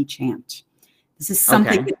monkey chant. This is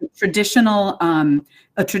something traditional,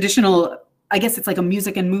 I guess it's like a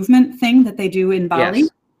music and movement thing that they do in Bali. Yes.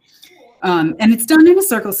 And it's done in a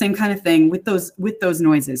circle, same kind of thing with those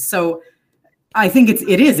noises. So I think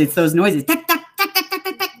it's those noises.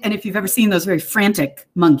 And if you've ever seen those very frantic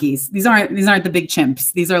monkeys, these aren't the big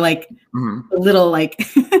chimps. These are like the little, like,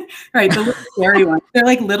 right, the little scary ones. They're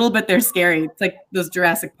like little, but they're scary. It's like those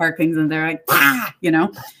Jurassic Park things, and they're like, you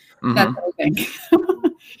know, that whole thing.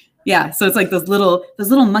 Yeah, so it's like those little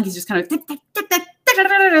monkeys just kind of,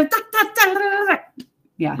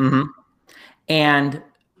 yeah. And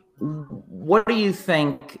what do you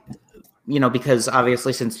think? You know, because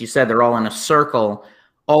obviously, since you said they're all in a circle,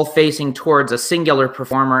 all facing towards a singular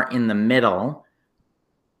performer in the middle,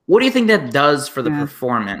 what do you think that does for the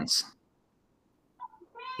performance?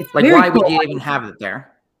 It's like, why would you even have it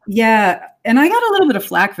there? Yeah, and I got a little bit of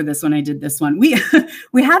flack for this when I did this one. We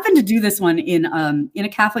happened to do this one in a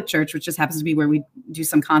Catholic church, which just happens to be where we do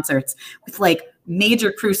some concerts, with like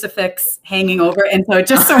major crucifix hanging over, and so it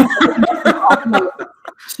just sort of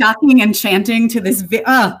shocking and chanting to this.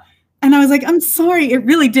 And I was like, I'm sorry, it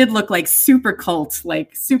really did look like super cult,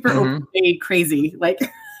 like super overpaid, crazy, like.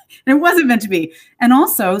 And it wasn't meant to be. And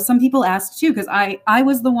also, some people asked too, because I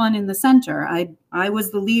was the one in the center. I was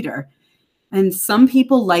the leader. And some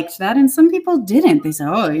people liked that and some people didn't. They said,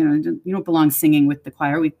 oh, you know, you don't belong singing with the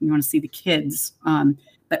choir. We want to see the kids.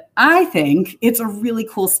 But I think it's a really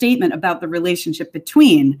cool statement about the relationship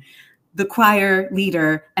between the choir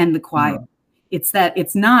leader and the choir. It's that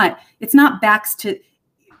it's not backs to,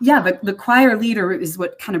 but the choir leader is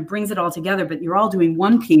what kind of brings it all together, but you're all doing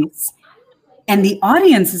one piece and the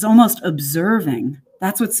audience is almost observing.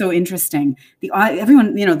 That's what's so interesting.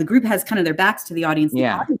 Everyone, you know, the group has kind of their backs to the audience. The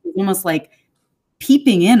audience is almost like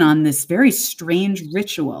peeping in on this very strange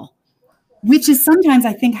ritual, which is sometimes,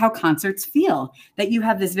 I think, how concerts feel, that you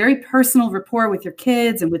have this very personal rapport with your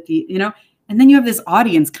kids and with the, you know, and then you have this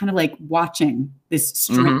audience kind of like watching this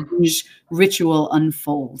strange ritual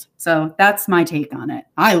unfold. So that's my take on it.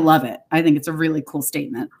 I love it. I think it's a really cool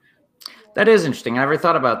statement. That is interesting. I never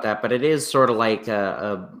thought about that, but it is sort of like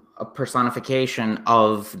a personification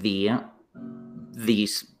of the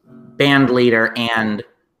band leader and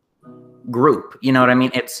group. You know what I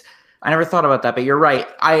mean? I never thought about that, but you're right.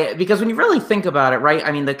 Because when you really think about it, right?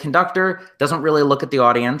 I mean, the conductor doesn't really look at the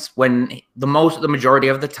audience when the majority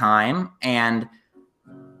of the time, and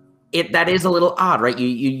that is a little odd, right?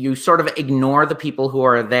 You sort of ignore the people who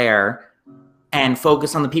are there and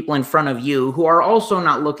focus on the people in front of you who are also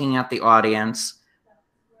not looking at the audience.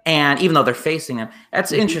 And even though they're facing them,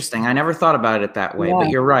 that's interesting. I never thought about it that way, but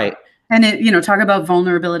you're right. And it, you know, talk about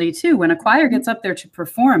vulnerability too. When a choir gets up there to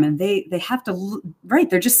perform and they have to, right,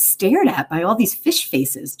 they're just stared at by all these fish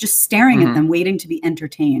faces, just staring at them, waiting to be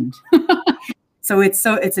entertained. So it's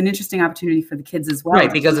an interesting opportunity for the kids as well.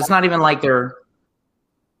 Right, because it's not even like they're.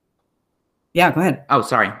 Yeah, go ahead. Oh,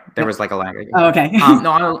 sorry. There was like a lag. Oh, okay.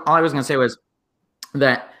 No, all I was going to say was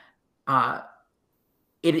that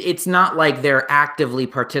it's not like they're actively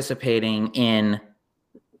participating in,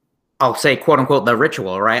 I'll say, quote unquote, the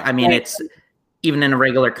ritual, right? I mean, it's even in a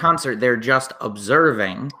regular concert, they're just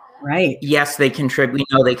observing. Right. Yes, they contribute. We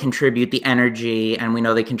know they contribute the energy, and we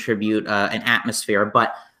know they contribute an atmosphere,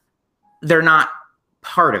 but they're not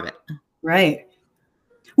part of it. Right.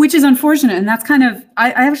 Which is unfortunate. And that's kind of,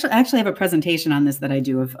 I actually have a presentation on this that I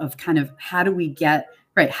do of kind of how do we kind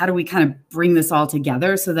of bring this all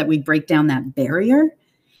together so that we break down that barrier.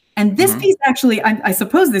 And this piece actually, I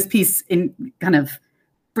suppose this piece kind of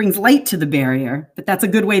brings light to the barrier, but that's a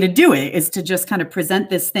good way to do it, is to just kind of present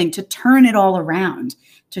this thing, to turn it all around,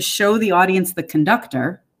 to show the audience the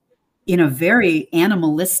conductor in a very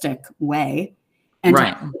animalistic way, and to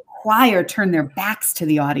have the choir turn their backs to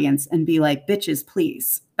the audience and be like, bitches,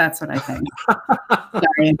 please. That's what I think.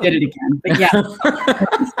 Sorry, I did it again. But yeah.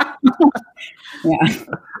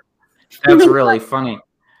 That's really funny.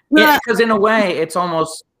 Because in a way, it's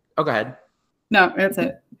almost, oh, go ahead. No, that's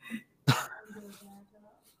it.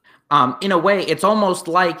 In a way, it's almost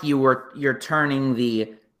like you're turning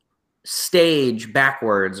the stage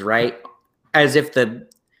backwards, right? As if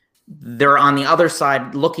they're on the other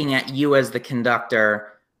side looking at you as the conductor,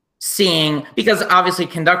 seeing, because obviously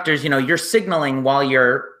conductors, you're signaling while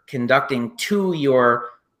you're conducting to your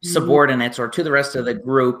subordinates or to the rest of the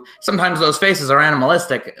group. Sometimes those faces are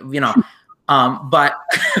animalistic, but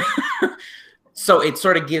so it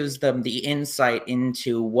sort of gives them the insight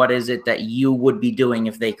into what is it that you would be doing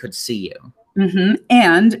if they could see you.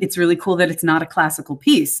 And it's really cool that it's not a classical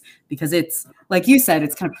piece, because it's, like you said,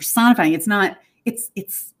 it's kind of personifying. It's not,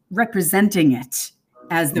 it's representing it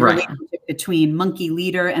as the relationship between monkey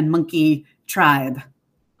leader and monkey tribe,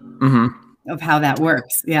 of how that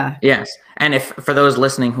works. Yeah. Yes. And if for those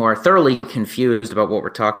listening who are thoroughly confused about what we're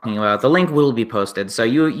talking about, the link will be posted. So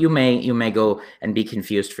you may go and be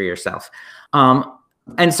confused for yourself.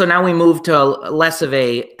 And so now we move to less of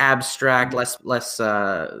a abstract, less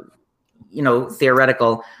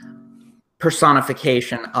theoretical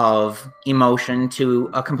personification of emotion to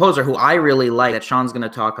a composer who I really like, that Sean's going to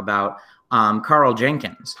talk about, Carl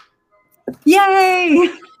Jenkins. Yay!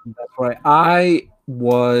 That's right. I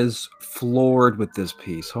was floored with this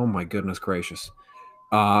piece. Oh my goodness gracious.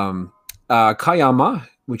 Kayama,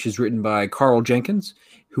 which is written by Carl Jenkins,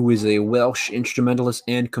 who is a Welsh instrumentalist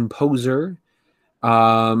and composer,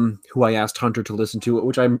 who I asked Hunter to listen to,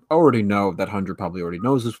 which I already know that Hunter probably already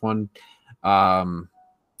knows this one. For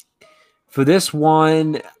this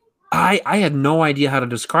one, I had no idea how to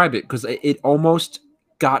describe it, because it almost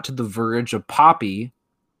got to the verge of poppy.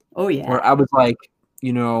 Oh yeah. Where I was like,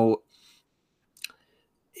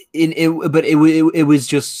 but it was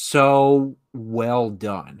just so well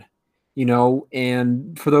done,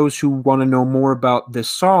 and for those who want to know more about this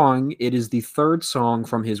song, it is the third song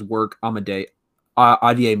from his work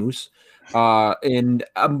Adiemus. And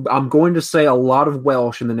I'm going to say a lot of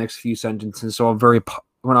Welsh in the next few sentences, so I'm going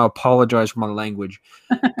to apologize for my language.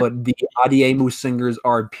 But the Adiemus singers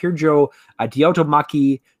are Pirjo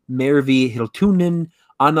Adiotomaki, Mervi Hiltunen,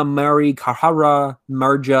 Anna Mary Kahara,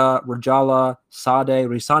 Marja Rajala, Sade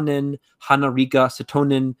Risanen, Hanarika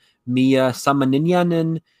Setonen, Mia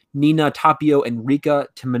Samaninyanen, Nina Tapio, and Rika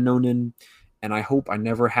Timanonen. And I hope I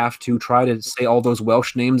never have to try to say all those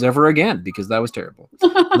Welsh names ever again, because that was terrible.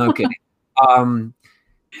 No kidding.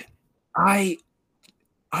 I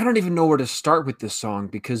don't even know where to start with this song,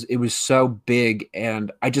 because it was so big,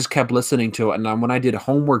 and I just kept listening to it. And when I did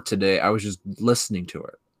homework today, I was just listening to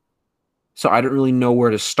it. So I don't really know where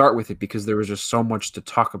to start with it, because there was just so much to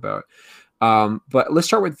talk about. But let's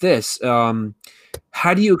start with this.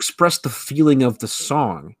 How do you express the feeling of the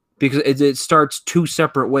song? Because it starts two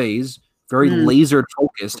separate ways, very laser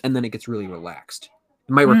focused, and then it gets really relaxed.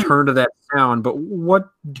 It might return to that sound, but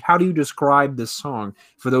how do you describe this song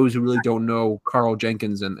for those who really don't know Carl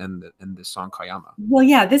Jenkins and this song Kayama? Well,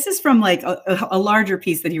 yeah, this is from like a larger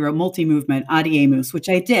piece that he wrote, multi-movement, Adiemus, which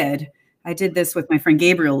I did. I did this with my friend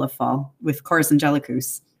Gabriel Lafall with Chorus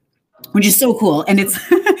Angelicus, which is so cool. And it's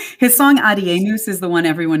his song Adiemus is the one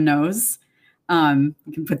everyone knows. You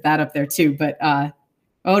can put that up there too. But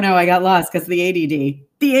oh no, I got lost because of the ADD.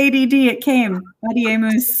 The ADD, it came.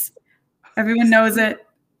 Adiemus. Everyone knows it.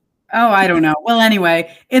 Oh, I don't know. Well,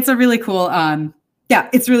 anyway, it's a really cool. Yeah,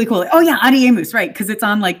 it's really cool. Oh yeah, Adiemus, right? Because it's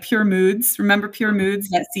on like Pure Moods. Remember Pure Moods,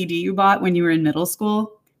 that CD you bought when you were in middle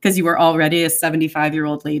school? Because you were already a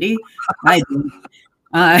 75-year-old lady. I do.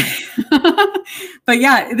 But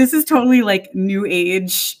yeah, this is totally like new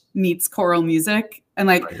age meets choral music. And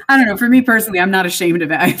like, I don't know, for me personally, I'm not ashamed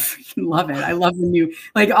of it. I freaking love it. I love the new,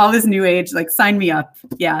 like all this new age, like sign me up.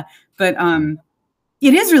 Yeah. But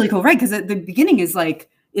it is really cool, right? Because at the beginning is like,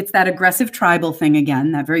 it's that aggressive tribal thing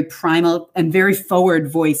again, that very primal and very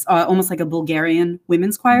forward voice, almost like a Bulgarian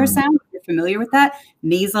women's choir sound. You're familiar with that?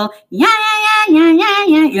 Nasal, yeah,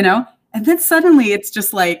 you know? And then suddenly it's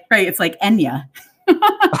just like, right, it's like Enya,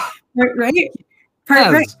 right?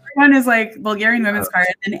 Part one is like Bulgarian women's choir,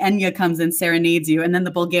 and then Enya comes and serenades you, and then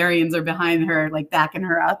the Bulgarians are behind her, like backing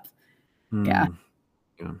her up. Yeah.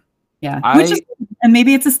 And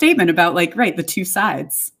maybe it's a statement about like, right, the two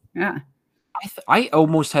sides. Yeah. I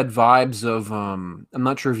almost had vibes of I'm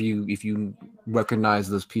not sure if you recognize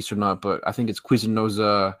this piece or not, but I think it's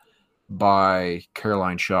Quizinoza by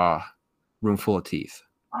Caroline Shaw, Room Full of Teeth.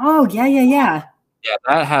 Oh, yeah. Yeah,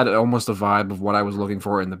 that had almost a vibe of what I was looking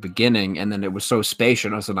for in the beginning, and then it was so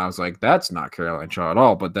spacious, and I was like, that's not Caroline Shaw at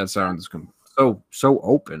all, but that sounds so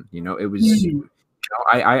open, you know. It was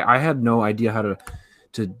I had no idea how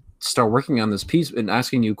to start working on this piece and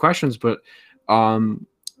asking you questions, but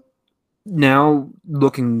now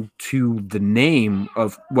looking to the name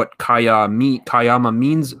of what Kayama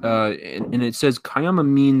means, and it says Kayama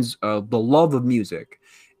means the love of music.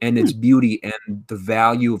 and its beauty and the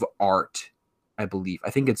value of art, I believe. I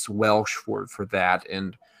think it's Welsh for that.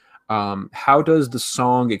 And how does the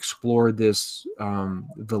song explore this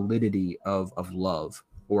validity of love,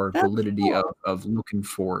 or That's validity cool. of looking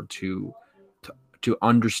forward to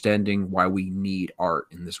understanding why we need art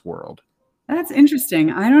in this world? That's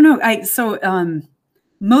interesting. I don't know.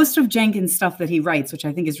 Most of Jenkins' stuff that he writes, which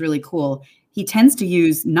I think is really cool, he tends to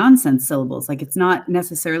use nonsense syllables. Like, it's not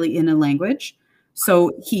necessarily in a language.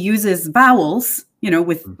 So he uses vowels,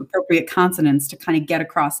 with appropriate consonants to kind of get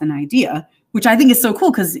across an idea, which I think is so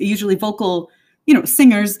cool, because usually vocal,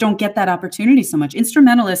 singers don't get that opportunity so much.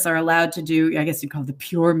 Instrumentalists are allowed to do, I guess you'd call it the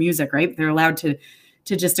pure music, right? They're allowed to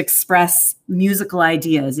just express musical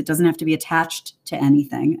ideas. It doesn't have to be attached to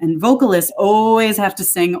anything. And vocalists always have to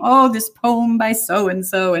sing, oh, this poem by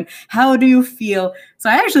so-and-so, and how do you feel? So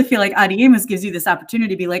I actually feel like Adiemus gives you this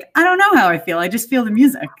opportunity to be like, I don't know how I feel. I just feel the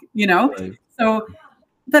music, Right. So,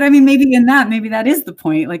 but I mean, maybe that is the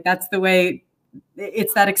point. Like, that's the way,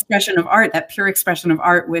 it's that expression of art, that pure expression of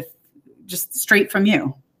art with just straight from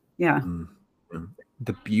you. Yeah.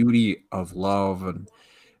 The beauty of love. And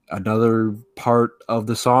another part of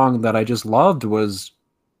the song that I just loved was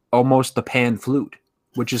almost the pan flute,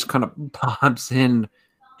 which just kind of pops in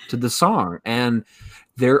to the song. And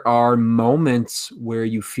there are moments where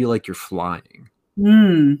you feel like you're flying.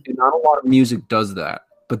 And not a lot of music does that,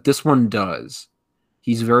 but this one does.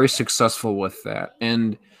 He's very successful with that.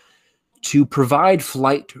 And to provide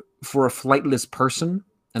flight for a flightless person,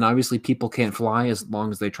 and obviously people can't fly as long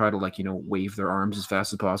as they try to, like, wave their arms as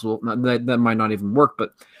fast as possible. That might not even work,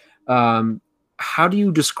 but how do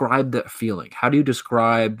you describe that feeling? How do you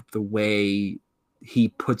describe the way he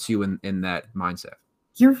puts you in that mindset?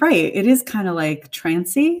 You're right. It is kind of like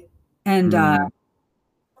trancey. And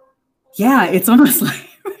yeah, it's almost like,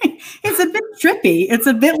 it's a bit trippy. It's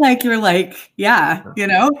a bit like you're like, yeah,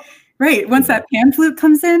 right. Once that pan flute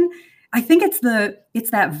comes in, I think it's that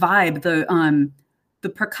vibe. The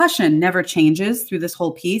percussion never changes through this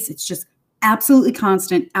whole piece. It's just absolutely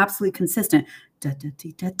constant, absolutely consistent. And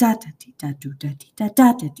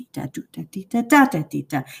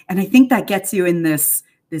I think that gets you in this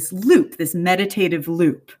loop, this meditative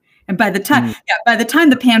loop. And by the time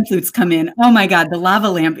the pan flutes come in, oh my God, the lava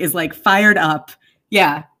lamp is like fired up.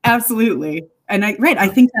 Yeah, absolutely. And I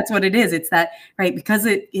think that's what it is. It's that, right, because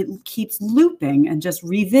it keeps looping and just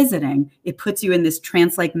revisiting, it puts you in this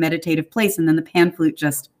trance-like meditative place, and then the pan flute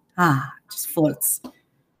just floats.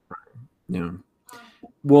 Yeah.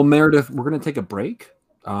 Well, Meredith, we're going to take a break.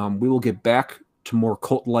 We will get back to more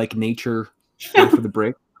cult-like nature after the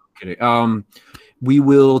break. We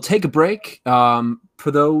will take a break.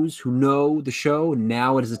 For those who know the show,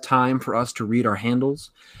 now it is a time for us to read our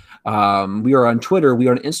handles. We are on Twitter, we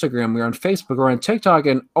are on Instagram, we are on Facebook, we're on TikTok,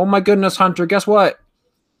 and oh my goodness, Hunter, guess what?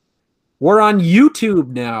 We're on YouTube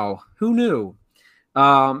now. Who knew?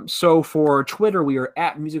 So for Twitter, we are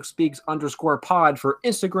at MusicSpeaks_pod. For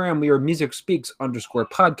Instagram, we are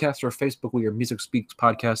MusicSpeaks_podcast. For Facebook, we are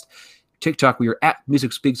MusicSpeaksPodcast. TikTok, we are at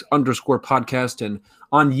MusicSpeaks_podcast. And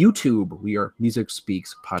on YouTube, we are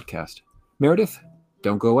MusicSpeaksPodcast. Meredith,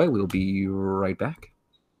 don't go away. We'll be right back.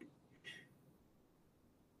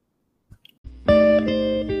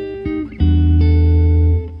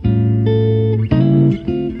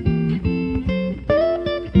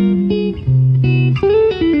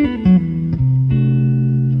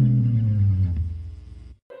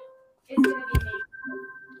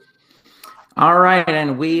 All right,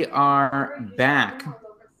 and we are back.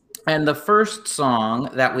 And the first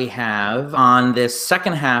song that we have on this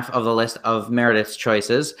second half of the list of Meredith's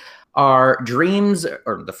choices are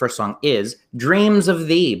the first song is Dreams of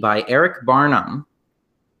Thee by Eric Barnum.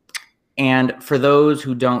 And for those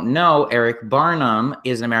who don't know, Eric Barnum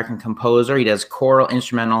is an American composer. He does choral,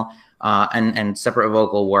 instrumental, and separate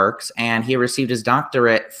vocal works. And he received his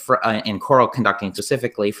doctorate in choral conducting,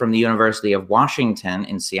 specifically from the University of Washington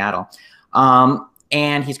in Seattle.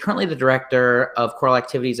 And he's currently the director of choral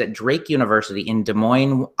activities at Drake University in Des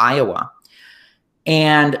Moines, Iowa.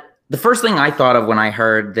 And the first thing I thought of when I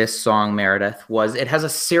heard this song, Meredith, was it has a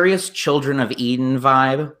serious Children of Eden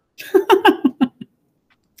vibe.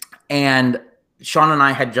 And Sean and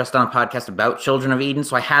I had just done a podcast about Children of Eden,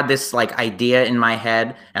 so I had this like idea in my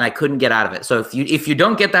head, and I couldn't get out of it. So if you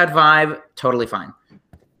don't get that vibe, totally fine.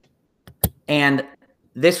 And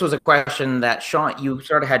this was a question that you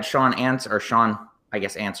sort of had Sean answer, or Sean, I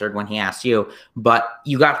guess, answered when he asked you, but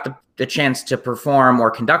you got the chance to perform or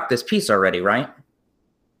conduct this piece already, right?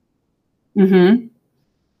 Mm-hmm.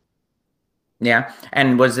 Yeah.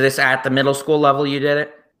 And was this at the middle school level you did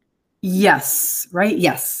it? Yes. Right.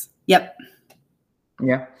 Yes. Yep.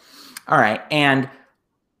 Yeah. All right. And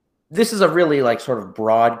this is a really like sort of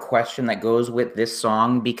broad question that goes with this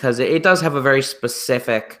song because it does have a very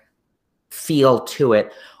specific feel to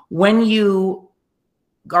it. When you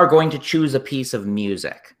are going to choose a piece of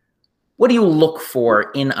music, what do you look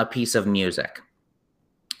for in a piece of music?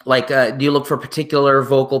 Like, do you look for particular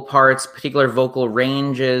vocal parts, particular vocal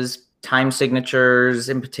ranges, time signatures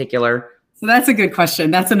in particular? So that's a good question.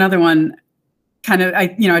 That's another one. Kind of,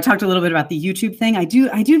 I talked a little bit about the YouTube thing. I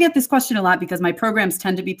do get this question a lot because my programs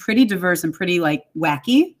tend to be pretty diverse and pretty like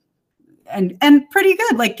wacky and pretty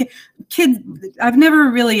good. Like kids, I've never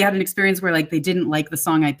really had an experience where like they didn't like the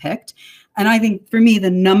song I picked. And I think for me, the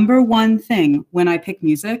number one thing when I pick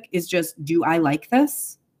music is just, do I like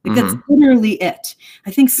this? Like that's literally it.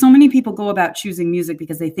 I think so many people go about choosing music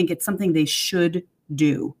because they think it's something they should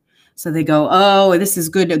do. So they go, oh, this is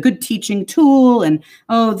good, a good teaching tool. And,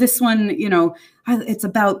 oh, this one, it's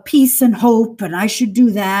about peace and hope. And I should do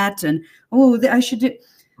that. And, oh, I should do.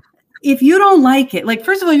 If you don't like it, like,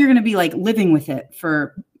 first of all, you're going to be like living with it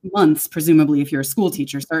for months, presumably, if you're a school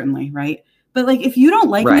teacher, certainly. Right. But like, if you don't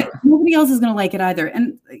like it, nobody else is going to like it either.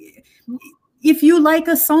 And if you like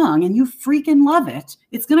a song and you freaking love it,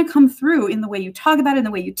 it's going to come through in the way you talk about it, in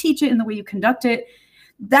the way you teach it, in the way you conduct it.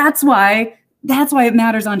 That's why it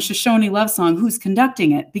matters on Shoshone Love Song who's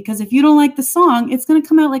conducting it. Because if you don't like the song, it's going to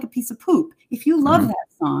come out like a piece of poop. If you love that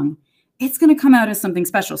song, it's going to come out as something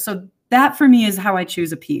special. So that for me is how I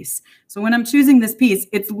choose a piece. So when I'm choosing this piece,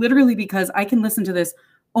 it's literally because I can listen to this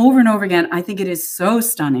over and over again. I think it is so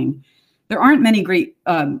stunning. There aren't many great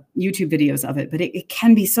YouTube videos of it, but it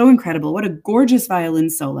can be so incredible. What a gorgeous violin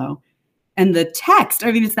solo. And the text,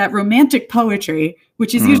 I mean, it's that romantic poetry,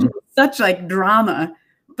 which is usually such like drama.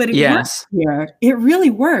 But it works here. It really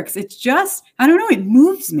works. It's just, I don't know, it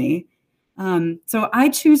moves me. So I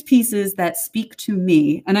choose pieces that speak to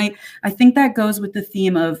me. And I think that goes with the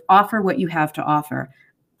theme of offer what you have to offer.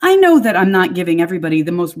 I know that I'm not giving everybody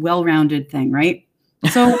the most well-rounded thing, right?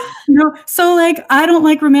 So, so like, I don't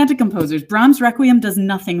like romantic composers. Brahms' Requiem does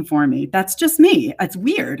nothing for me. That's just me. It's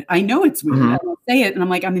weird. I know it's weird. I don't say it and I'm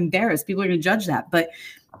like, I'm embarrassed. People are going to judge that. But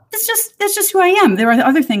that's just who I am. There are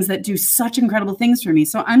other things that do such incredible things for me.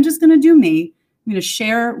 So I'm just going to do me. I'm going to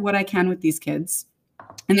share what I can with these kids.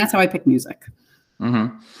 And that's how I pick music.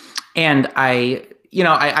 And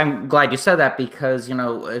I'm glad you said that because,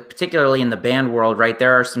 particularly in the band world, right,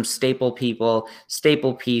 there are some staple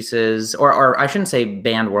pieces, or I shouldn't say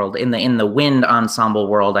band world, in the wind ensemble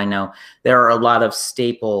world, I know there are a lot of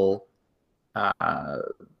staple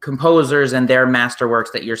composers and their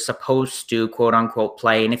masterworks that you're supposed to quote unquote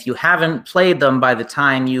play. And if you haven't played them by the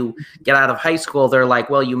time you get out of high school, they're like,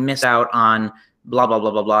 well, you missed out on blah, blah, blah,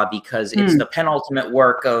 blah, blah, because it's the penultimate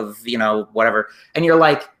work of, whatever. And you're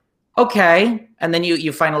like, okay. And then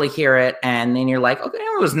you finally hear it and then you're like, okay,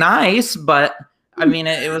 it was nice, but I mean,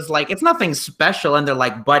 it was like, it's nothing special. And they're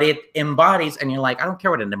like, but it embodies. And you're like, I don't care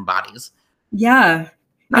what it embodies. Yeah.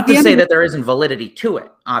 Not to say that there isn't validity to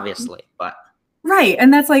it, obviously, but. Right.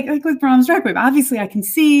 And that's like with Brahms' Requiem. Obviously, I can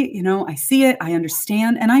see, I see it, I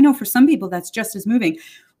understand. And I know for some people that's just as moving.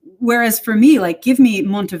 Whereas for me, like, give me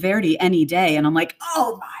Monteverdi any day. And I'm like,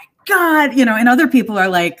 oh my God, and other people are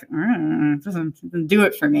like, doesn't do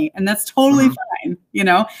it for me. And that's totally fine,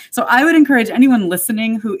 So I would encourage anyone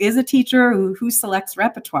listening who is a teacher, who selects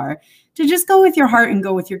repertoire, to just go with your heart and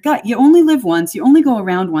go with your gut. You only live once, you only go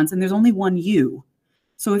around once, and there's only one you.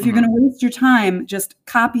 So if you're going to waste your time just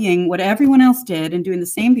copying what everyone else did and doing the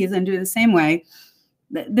same piece and doing it the same way,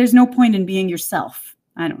 there's no point in being yourself.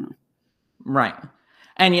 I don't know. Right.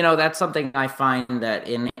 And, that's something I find that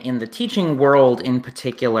in the teaching world in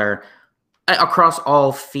particular, across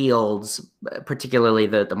all fields, particularly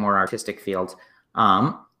the more artistic fields,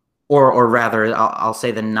 or rather, I'll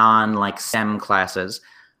say the non STEM classes,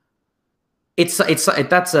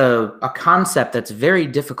 that's a concept that's very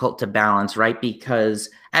difficult to balance, right? Because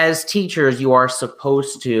as teachers, you are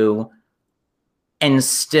supposed to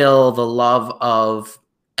instill the love of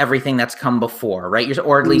everything that's come before, right?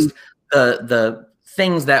 Or at least the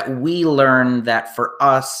things that we learned that for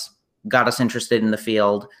us got us interested in the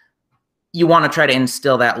field. You want to try to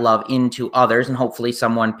instill that love into others, and hopefully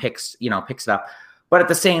someone picks it up. But at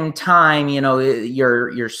the same time, you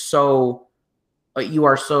are so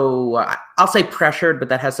I'll say pressured, but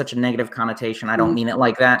that has such a negative connotation. I don't mean it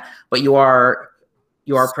like that, but you are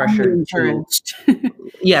pressured to,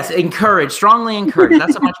 yes, encouraged, strongly encouraged.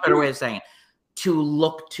 That's a much better way of saying it, to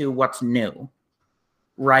look to what's new,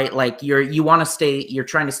 right? Like you're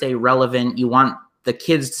trying to stay relevant. You want the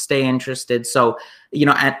kids to stay interested. So,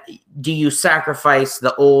 do you sacrifice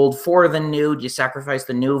the old for the new? Do you sacrifice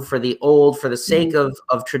the new for the old for the sake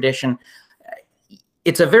of tradition?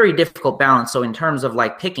 it's a very difficult balance. So in terms of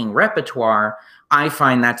like picking repertoire, I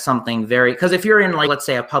find that's something very, because if you're in like, let's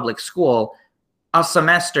say a public school, a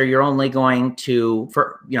semester, you're only going to,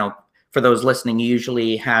 for those listening, you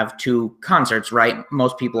usually have 2 concerts, right?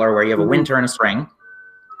 Most people are where you have a winter and a spring,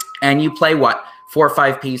 and you play what, 4 or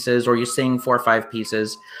 5 pieces, or you sing 4 or 5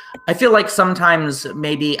 pieces. I feel like sometimes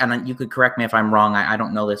maybe, and you could correct me if I'm wrong, I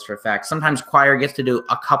don't know this for a fact, sometimes choir gets to do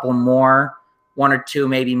a couple more, 1 or 2,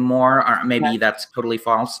 maybe more, or maybe that's totally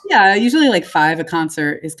false. Yeah, usually like 5 a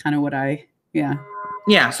concert is kind of what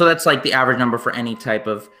Yeah, so that's like the average number for any type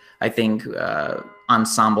of, I think,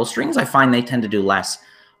 ensemble. Strings, I find they tend to do less.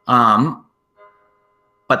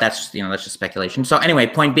 But that's that's just speculation. So anyway,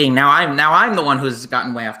 point being, now I'm the one who's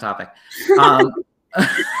gotten way off topic.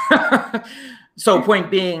 So point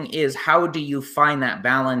being is, how do you find that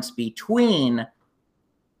balance between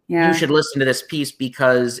you should listen to this piece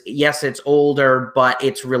because yes, it's older, but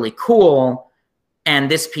it's really cool,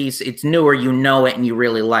 and this piece, it's newer, you know it, and you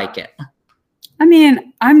really like it? I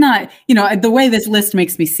mean, I'm not, the way this list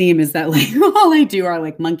makes me seem is that like all I do are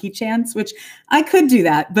like monkey chants, which I could do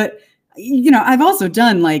that. But, I've also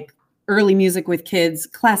done like early music with kids,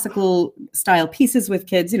 classical style pieces with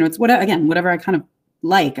kids. It's whatever I kind of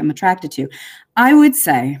like, I'm attracted to. I would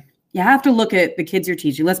say you have to look at the kids you're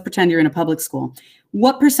teaching. Let's pretend you're in a public school.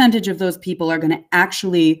 What percentage of those people are going to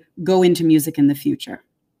actually go into music in the future?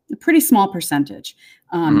 A pretty small percentage.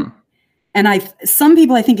 And some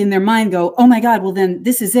people, I think, in their mind go, oh my God, well then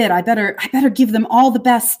this is it. I better give them all the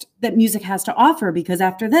best that music has to offer, because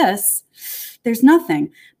after this, there's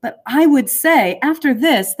nothing. But I would say after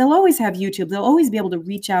this, they'll always have YouTube. They'll always be able to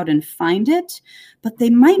reach out and find it, but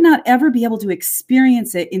they might not ever be able to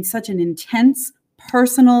experience it in such an intense,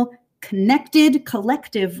 personal, connected,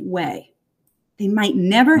 collective way. They might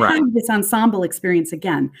never have this ensemble experience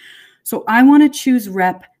again. So I want to choose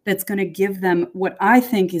rep that's going to give them what I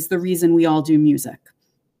think is the reason we all do music,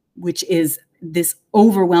 which is this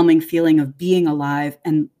overwhelming feeling of being alive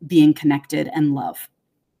and being connected and love.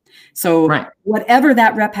 So whatever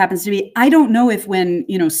that rep happens to be, I don't know if when,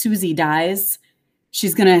 Susie dies,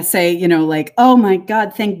 she's going to say, like, oh my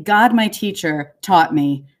God, thank God my teacher taught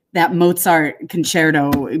me that Mozart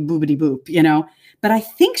concerto, boobity boop, but I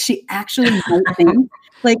think she actually might think,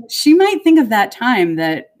 like, she might think of that time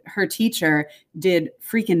that her teacher did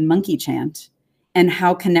freaking monkey chant and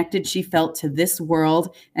how connected she felt to this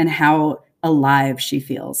world and how alive she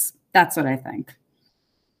feels. That's what I think.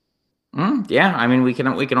 Yeah, I mean, we can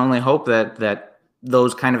only hope that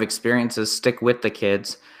those kind of experiences stick with the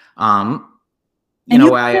kids. With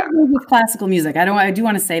classical music, I do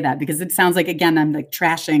want to say that, because it sounds like, again, I'm like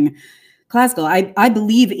trashing classical. I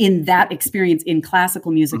believe in that experience in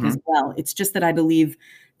classical music as well. It's just that I believe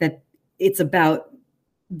that it's about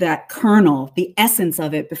that kernel, the essence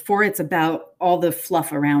of it, before it's about all the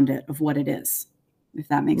fluff around it of what it is, if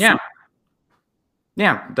that makes sense.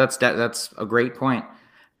 Yeah, that's a great point.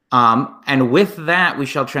 And with that, we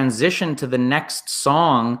shall transition to the next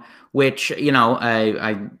song, which,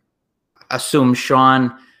 I assume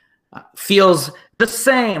Sean feels the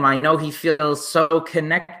same. I know he feels so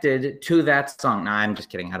connected to that song. No, I'm just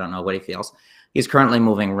kidding. I don't know what he feels. He's currently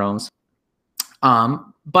moving rooms.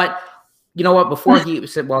 But you know what? Before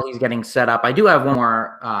while he's getting set up, I do have one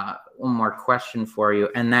more question for you,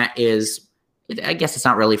 and that is, I guess it's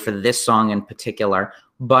not really for this song in particular,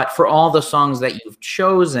 but for all the songs that you've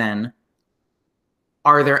chosen,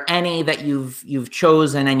 are there any that you've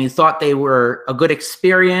chosen and you thought they were a good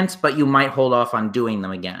experience, but you might hold off on doing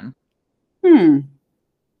them again?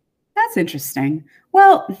 That's interesting.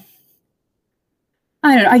 Well,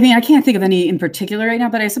 I don't know. I mean, I can't think of any in particular right now,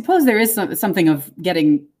 but I suppose there is something of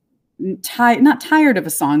getting not tired of a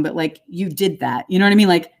song, but like, you did that. You know what I mean?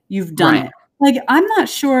 Like, you've done it. Like, I'm not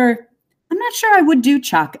sure I would do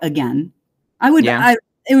Chalk again.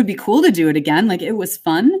 It would be cool to do it again. Like, it was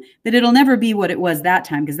fun, but it'll never be what it was that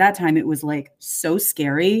time, because that time it was like so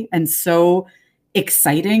scary and so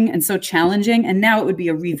exciting and so challenging. And now it would be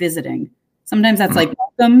a revisiting. Sometimes that's like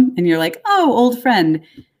welcome, and you're like, oh, old friend.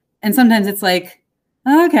 And sometimes it's like,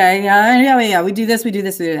 okay, yeah, we do this, we do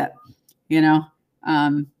that,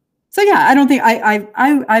 So yeah, I don't think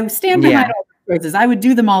I stand behind all the choices. I would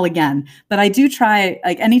do them all again, but I do try,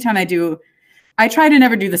 like, anytime I try to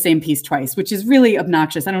never do the same piece twice, which is really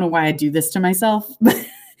obnoxious. I don't know why I do this to myself, but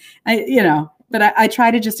I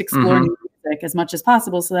try to just explore new music as much as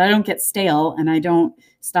possible so that I don't get stale and I don't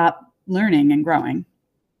stop learning and growing.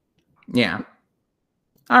 Yeah.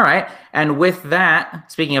 All right. And with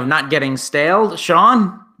that, speaking of not getting stale,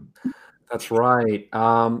 Sean? That's right.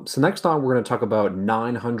 So next on, we're going to talk about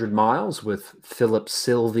 900 Miles with Philip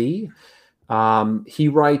Sylvie. He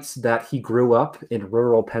writes that he grew up in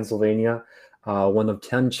rural Pennsylvania, one of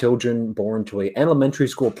 10 children born to an elementary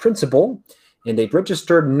school principal and a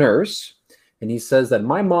registered nurse. And he says that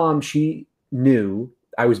my mom, she knew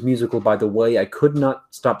I was musical by the way I could not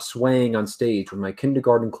stop swaying on stage when my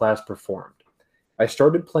kindergarten class performed. I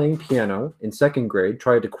started playing piano in 2nd grade,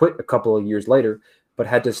 tried to quit a couple of years later, but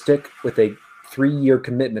had to stick with a 3-year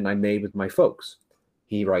commitment I made with my folks.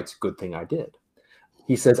 He writes, good thing I did.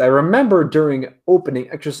 He says, I remember during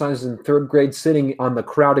opening exercises in 3rd grade, sitting on the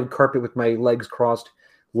crowded carpet with my legs crossed,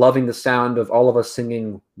 loving the sound of all of us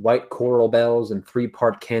singing White Choral Bells and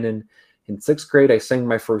 3-part canon. In 6th grade, I sang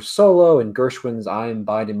my first solo in Gershwin's I Am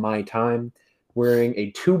Biding My Time, wearing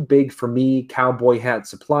a too big for me cowboy hat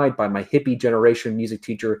supplied by my hippie generation music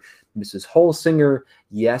teacher, Mrs. Holsinger.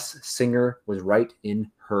 Yes, Singer was right in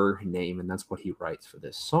her name, and that's what he writes for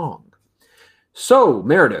this song. So,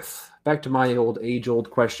 Meredith, back to my age-old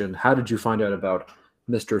question. How did you find out about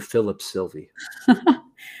Mr. Philip Sylvie?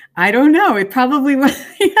 I don't know. It probably was.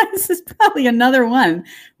 Yeah, this is probably another one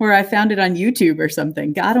where I found it on YouTube or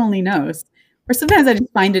something. God only knows. Or sometimes I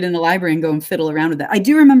just find it in the library and go and fiddle around with it. I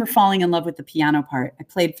do remember falling in love with the piano part. I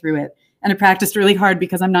played through it and I practiced really hard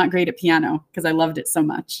because I'm not great at piano because I loved it so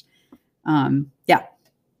much. Yeah.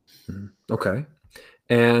 Okay.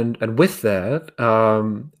 And with that,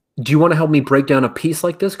 do you want to help me break down a piece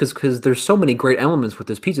like this? Because there's so many great elements with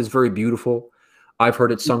this piece. It's very beautiful. I've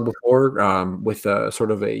heard it sung before with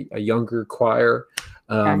sort of a younger choir.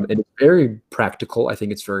 And it's very practical. I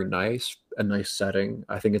think it's very nice, a nice setting.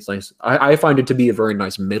 I think it's nice. I find it to be a very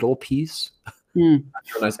nice middle piece. A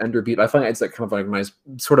nice ender beat. I find it's like kind of like nice,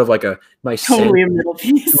 sort of like a nice, totally a middle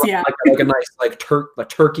piece. Yeah, like a nice like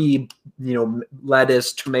turkey,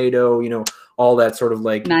 lettuce, tomato, all that sort of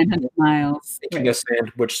like 900 miles, making a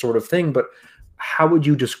sandwich sort of thing. But how would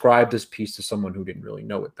you describe this piece to someone who didn't really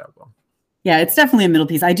know it that well? Yeah, it's definitely a middle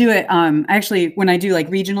piece. I do it actually when I do like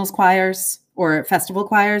regionals choirs or festival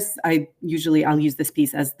choirs. I'll use this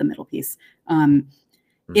piece as the middle piece.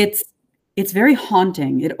 It's very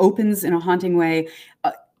haunting. It opens in a haunting way.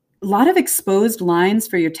 A lot of exposed lines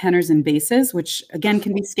for your tenors and basses, which again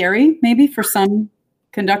can be scary maybe for some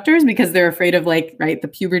conductors because they're afraid of the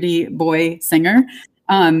puberty boy singer.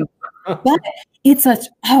 But it's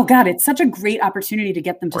such a great opportunity to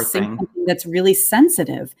get them to sing something that's really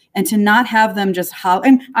sensitive and to not have them just holler.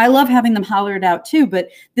 And I love having them holler it out too, but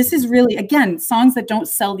this is really, again, songs that don't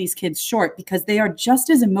sell these kids short because they are just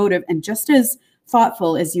as emotive and just as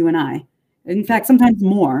thoughtful as you and I. In fact, sometimes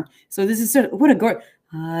more. So this is what a gorgeous.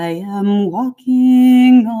 I am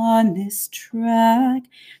walking on this track.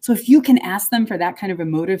 So if you can ask them for that kind of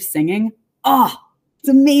emotive singing, it's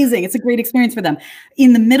amazing. It's a great experience for them.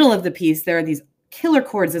 In the middle of the piece, there are these killer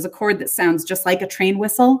chords. There's a chord that sounds just like a train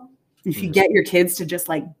whistle. If you get your kids to just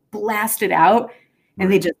like blast it out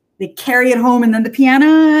and they carry it home and then the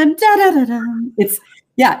piano, da-da-da-da.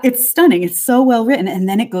 It's stunning. It's so well written. And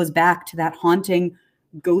then it goes back to that haunting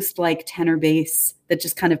ghost-like tenor bass that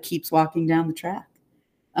just kind of keeps walking down the track.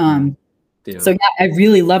 So I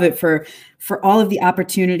really love it for all of the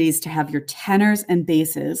opportunities to have your tenors and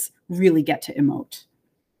basses really get to emote.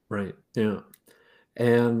 Right. Yeah.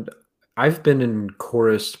 And I've been in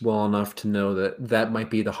chorus well enough to know that might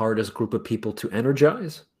be the hardest group of people to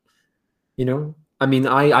energize. I mean,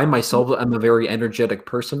 I myself am a very energetic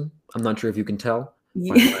person. I'm not sure if you can tell.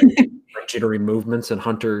 My jittery movements and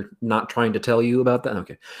Hunter not trying to tell you about that.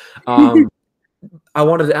 Okay. I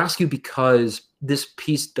wanted to ask you because this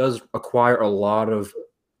piece does acquire a lot of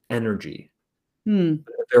energy,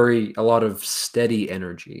 a lot of steady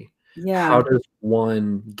energy. Yeah. How does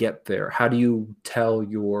one get there? How do you tell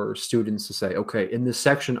your students to say, okay, in this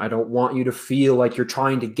section, I don't want you to feel like you're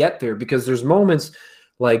trying to get there, because there's moments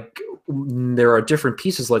like there are different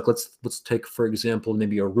pieces. Like let's take, for example,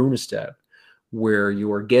 maybe a Runestad, where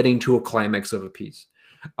you are getting to a climax of a piece.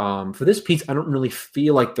 For this piece, I don't really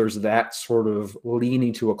feel like there's that sort of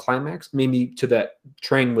leaning to a climax, maybe to that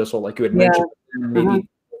train whistle, like you had mentioned, maybe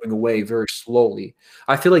moving away very slowly.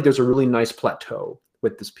 I feel like there's a really nice plateau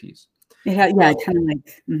with this piece. Kind of like.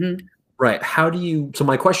 Right. So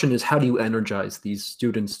my question is, how do you energize these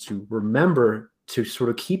students to remember to sort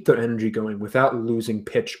of keep their energy going without losing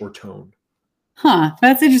pitch or tone?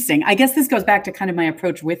 That's interesting. I guess this goes back to kind of my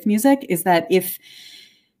approach with music, is that if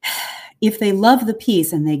they love the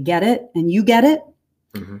piece and they get it and you get it,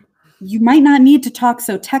 you might not need to talk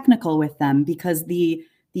so technical with them, because the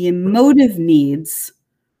emotive needs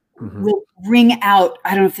will bring out,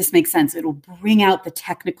 I don't know if this makes sense, it'll bring out the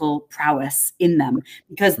technical prowess in them,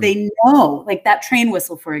 because they know, like that train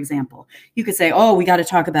whistle, for example, you could say, oh, we got to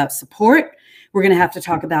talk about support. we're going to have to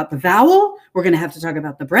talk about the vowel. We're going to have to talk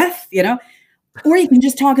about the breath, you know, or you can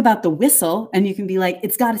just talk about the whistle and you can be like,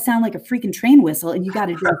 it's got to sound like a freaking train whistle. And you got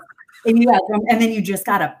to just, and then you just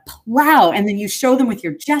got to plow. And then you show them with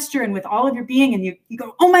your gesture and with all of your being. And you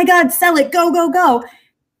go, oh my God, sell it. Go, go, go.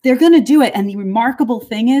 They're going to do it. And the remarkable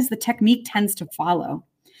thing is the technique tends to follow.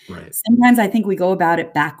 Right. Sometimes I think we go about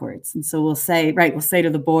it backwards. And so we'll say to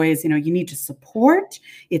the boys, you know, you need to support,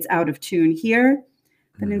 it's out of tune here.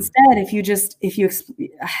 But instead, if you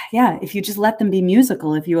just let them be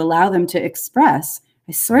musical, if you allow them to express,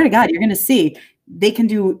 I swear to God, you're going to see they can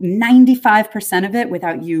do 95% of it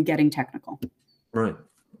without you getting technical. Right.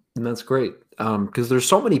 And that's great. Because there's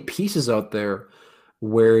so many pieces out there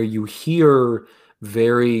where you hear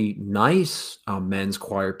very nice men's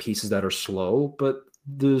choir pieces that are slow, but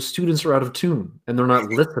the students are out of tune and they're not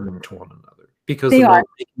listening to one another because they're not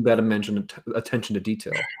making that attention to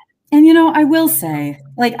detail. And, you know, I will say,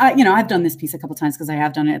 like, I've done this piece a couple of times because I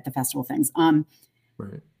have done it at the festival things.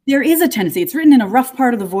 Right. There is a tendency. It's written in a rough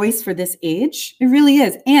part of the voice for this age. It really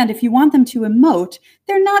is. And if you want them to emote,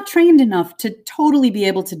 they're not trained enough to totally be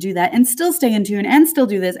able to do that and still stay in tune and still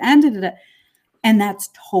do this and da-da-da. And that's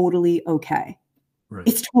totally okay. Right.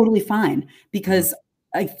 It's totally fine because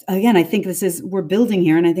I think we're building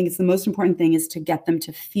here. And I think it's the most important thing is to get them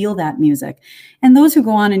to feel that music. And those who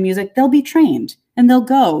go on in music, they'll be trained and they'll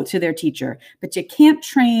go to their teacher, but you can't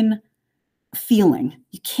train feeling.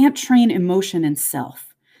 You can't train emotion and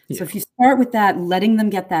self. Yeah. So if you start with that, letting them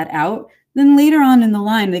get that out, then later on in the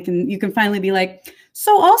line, you can finally be like,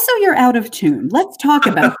 so also you're out of tune. Let's talk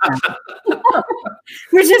about that.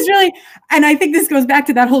 Which is really, and I think this goes back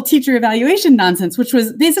to that whole teacher evaluation nonsense, which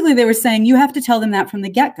was basically they were saying you have to tell them that from the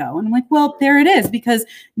get-go. And I'm like, well, there it is, because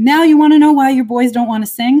now you want to know why your boys don't want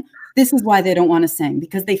to sing? This is why they don't want to sing,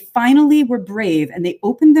 because they finally were brave and they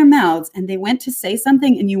opened their mouths and they went to say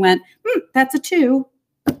something and you went, that's a 2.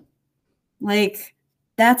 Like,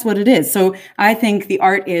 that's what it is. So I think the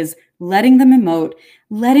art is letting them emote,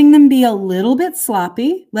 letting them be a little bit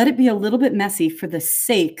sloppy, let it be a little bit messy for the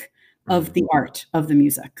sake of the art of the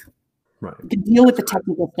music. Right. You can deal with the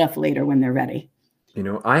technical stuff later when they're ready. You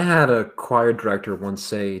know, I had a choir director once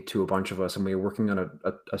say to a bunch of us, and we were working on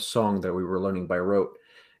a song that we were learning by rote,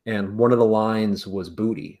 and one of the lines was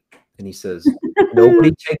booty. And he says,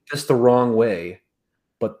 nobody take this the wrong way,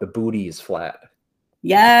 but the booty is flat.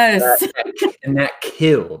 Yes. And that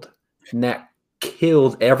killed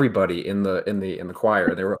everybody in the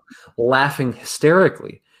choir. They were laughing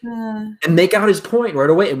hysterically. And they got his point right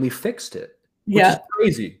away, and we fixed it. Which is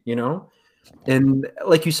crazy, you know? And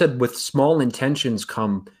like you said, with small intentions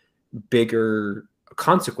come bigger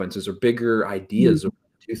consequences or bigger ideas of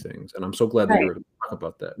two things. And I'm so glad that you were able to talk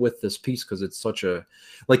about that with this piece, because it's such a,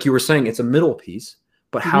 like you were saying, it's a middle piece.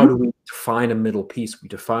 But how do we define a middle piece? We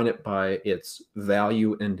define it by its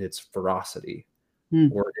value and its veracity,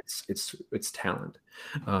 or its talent.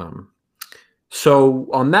 So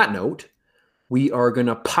on that note, we are going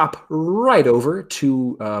to pop right over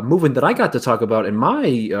to a movement that I got to talk about in my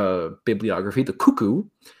bibliography, the cuckoo.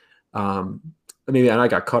 Maybe I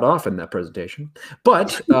got cut off in that presentation.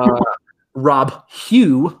 But Rob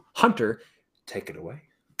Hugh Hunter, take it away.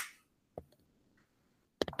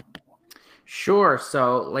 Sure.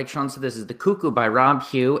 So like Sean said, this is The Cuckoo by Rob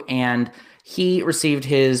Hugh, and he received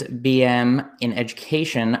his BM in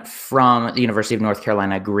education from the University of North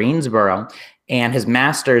Carolina, Greensboro, and his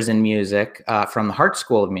master's in music from the Hart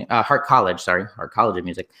College of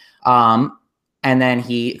Music. And then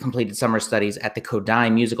he completed summer studies at the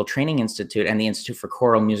Kodai Musical Training Institute and the Institute for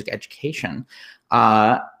Choral Music Education.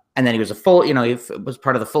 And then he was he was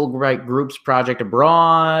part of the Fulbright Group's project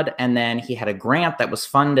abroad. And then he had a grant that was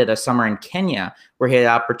funded a summer in Kenya, where he had the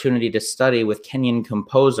opportunity to study with Kenyan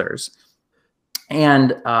composers.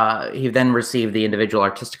 And he then received the Individual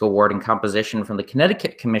Artistic Award in Composition from the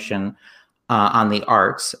Connecticut Commission on the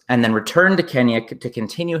Arts, and then returned to Kenya to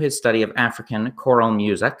continue his study of African choral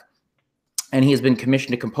music. And he has been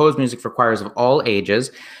commissioned to compose music for choirs of all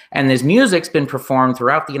ages. And his music's been performed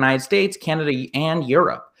throughout the United States, Canada, and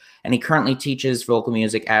Europe. And he currently teaches vocal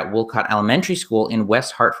music at Wolcott Elementary School in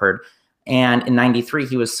West Hartford. And in '93,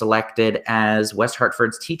 he was selected as West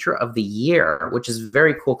Hartford's Teacher of the Year, which is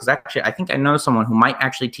very cool, because actually, I think I know someone who might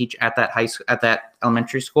actually teach at that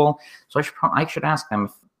elementary school. So I should ask them,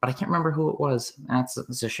 but I can't remember who it was. That's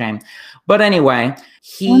a shame. But anyway,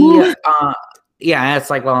 it's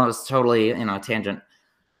like, well, it was totally, a tangent.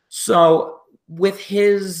 So with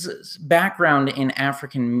his background in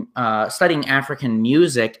studying African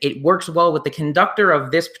music, it works well with the conductor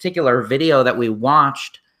of this particular video that we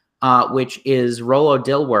watched, which is Rollo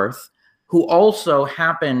Dilworth, who also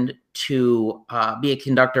happened to be a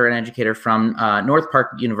conductor and educator from North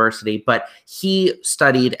Park University, but he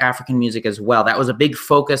studied African music as well. That was a big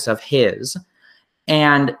focus of his.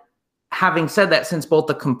 And having said that, since both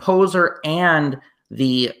the composer and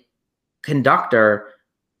the conductor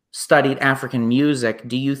studied African music,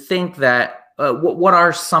 do you think that, what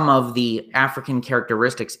are some of the African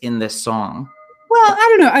characteristics in this song? Well,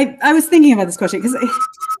 I don't know. I was thinking about this question because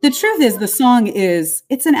the truth is the song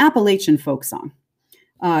it's an Appalachian folk song,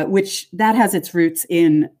 which that has its roots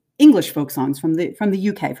in English folk songs from the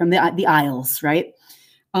UK, from the Isles, right?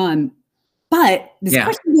 But this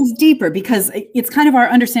question goes deeper because it's kind of our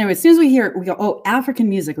understanding. As soon as we hear it, we go, oh, African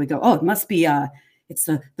music. We go, oh, it must be it's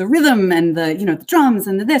the rhythm and the drums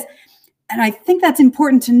and this. And I think that's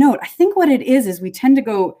important to note. I think what it is we tend to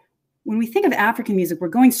go, when we think of African music, we're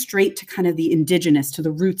going straight to kind of the indigenous, to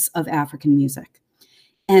the roots of African music.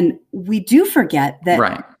 And we do forget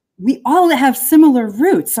that we all have similar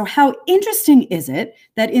roots. So how interesting is it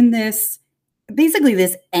that in this, basically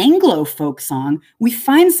this Anglo folk song, we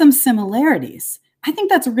find some similarities? I think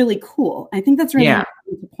that's really cool. I think that's really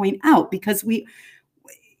important to point out because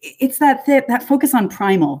it's that focus on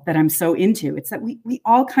primal that I'm so into. It's that we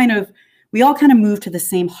all kind of move to the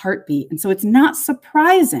same heartbeat. And so it's not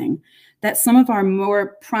surprising that some of our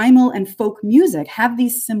more primal and folk music have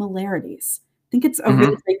these similarities. I think it's a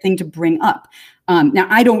really great thing to bring up. Now,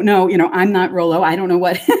 I don't know, I'm not Rollo. I don't know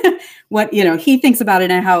what he thinks about it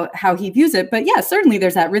and how he views it. But yeah, certainly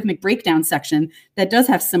there's that rhythmic breakdown section that does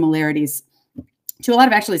have similarities to a lot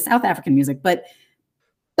of actually South African music. But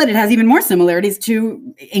it has even more similarities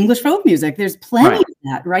to English folk music. There's plenty of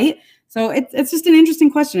that, right? So it's just an interesting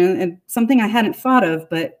question and something I hadn't thought of,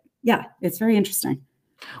 but yeah, it's very interesting.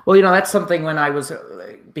 Well, that's something when I was,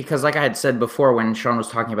 because like I had said before, when Sean was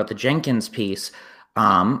talking about the Jenkins piece,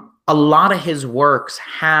 a lot of his works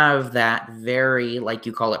have that very, like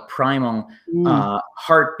you call it, primal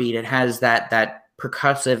heartbeat. It has that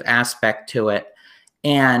percussive aspect to it.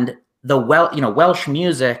 And the Welsh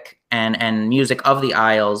music and music of the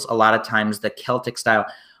Isles, a lot of times the Celtic style,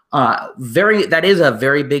 that is a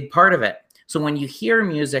very big part of it. So when you hear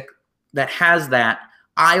music that has that,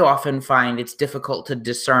 I often find it's difficult to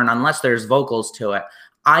discern unless there's vocals to it.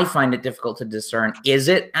 I find it difficult to discern. Is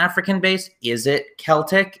it African based? Is it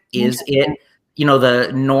Celtic? Is it,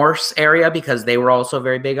 the Norse area because they were also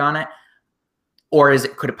very big on it? Or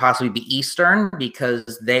could it possibly be Eastern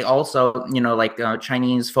because they also, like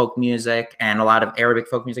Chinese folk music and a lot of Arabic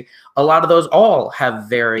folk music, a lot of those all have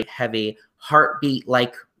very heavy heartbeat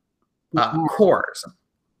like chords,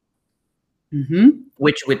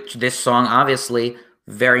 which this song obviously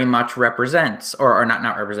very much represents, or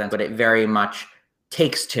not represents, but it very much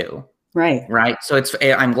takes to. Right. So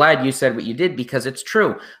I'm glad you said what you did because it's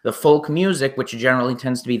true. The folk music, which generally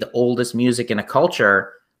tends to be the oldest music in a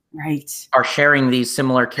culture, are sharing these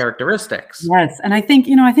similar characteristics. Yes. And I think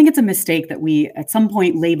it's a mistake that we at some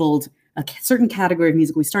point labeled a certain category of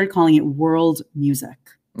music. We started calling it world music.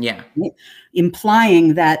 Yeah.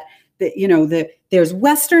 Implying that there's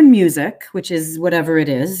Western music, which is whatever it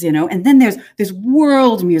is, and then there's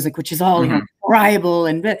world music, which is all tribal.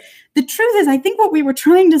 And the truth is, I think what we were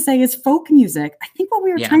trying to say is folk music. I think what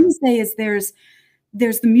we were trying to say is there's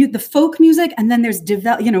the folk music, and then there's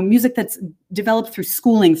music that's developed through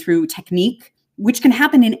schooling, through technique, which can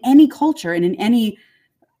happen in any culture and in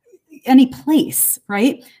any place,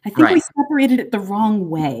 right? I think we separated it the wrong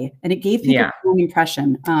way, and it gave people the wrong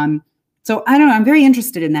impression. So I don't know. I'm very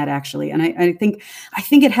interested in that actually, and I think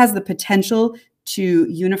it has the potential to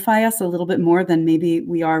unify us a little bit more than maybe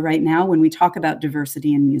we are right now when we talk about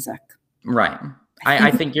diversity in music. Right.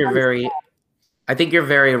 I think you're very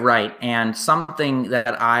right. And something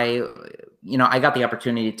that I got the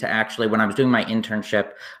opportunity to actually, when I was doing my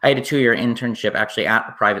internship, I had a 2-year internship actually at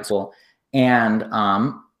a private school, and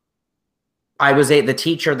I was the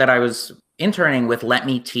teacher that I was interning with let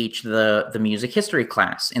me teach the music history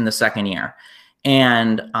class in the second year.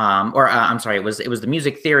 And it was the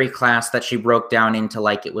music theory class that she broke down into,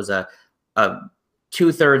 like, it was a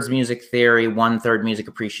 2/3 music theory, 1/3 music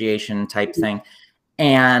appreciation type thing.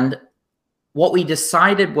 And what we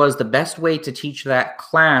decided was the best way to teach that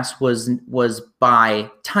class was by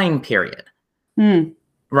time period.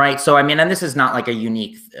 Right. So I mean, and this is not like a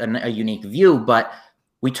unique view, but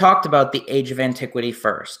we talked about the age of antiquity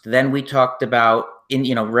first. Then we talked about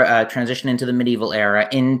transition into the medieval era,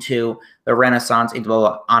 into the Renaissance,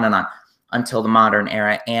 on and on until the modern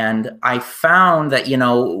era. And I found that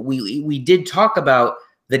we did talk about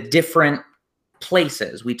the different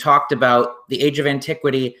places. We talked about the age of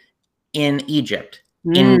antiquity in Egypt,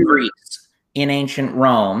 in Greece, in ancient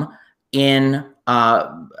Rome, in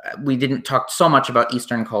we didn't talk so much about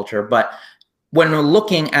Eastern culture, but when we're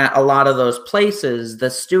looking at a lot of those places, the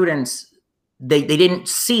students, they didn't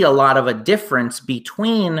see a lot of a difference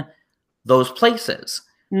between those places,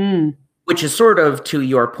 which is sort of to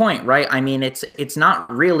your point, right? I mean, it's not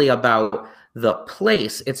really about the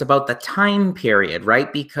place, it's about the time period,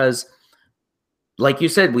 right? Because like you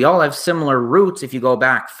said, we all have similar roots if you go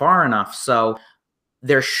back far enough. So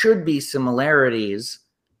there should be similarities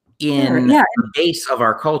in the base of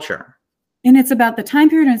our culture. And it's about the time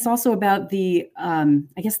period, and it's also about the, I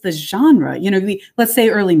guess, the genre. You know, let's say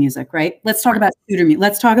early music, right? Let's talk about Tudor music.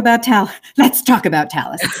 Let's talk about Tallis. Let's talk about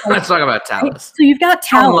Tallis. So you've got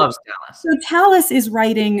Tallis. Everyone loves Tallis. So Tallis is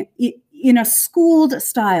writing in a schooled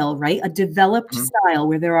style, right? A developed style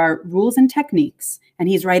where there are rules and techniques. And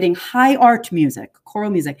he's writing high art music, choral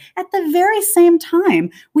music. At the very same time,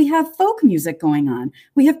 we have folk music going on.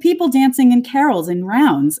 We have people dancing in carols in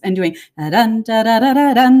rounds and doing da-dun,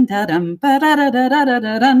 da-da-da-da-dun, da-dum,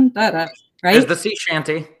 ba-da-da-da-da-da-dun, da-da, right? There's the sea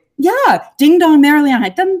shanty. Yeah, ding dong merrily on high,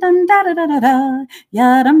 dun dun da da da da da,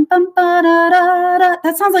 ya dum bum ba da da da.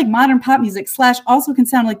 That sounds like modern pop music. Slash also can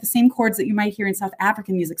sound like the same chords that you might hear in South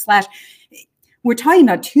African music. Slash, we're talking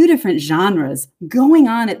about two different genres going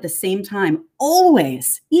on at the same time.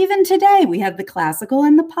 Always, even today, we have the classical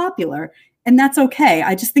and the popular, and that's okay.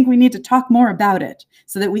 I just think we need to talk more about it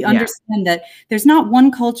so that we understand that there's not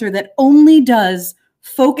one culture that only does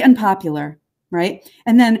folk and popular, right?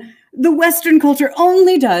 And then the Western culture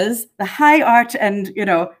only does the high art and, you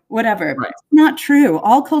know, whatever. Right. It's not true.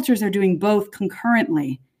 All cultures are doing both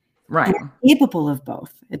concurrently. Right. And are capable of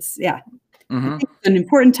both. It's, I think it's an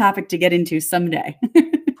important topic to get into someday.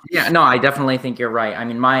 Yeah, no, I definitely think you're right. I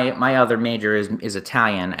mean, my other major is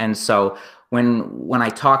Italian. And so when I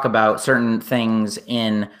talk about certain things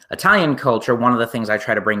in Italian culture, one of the things I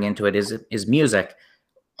try to bring into it is music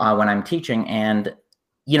when I'm teaching. And,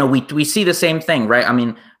 you know, we see the same thing, right? I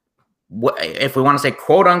mean, if we want to say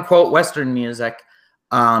quote unquote Western music,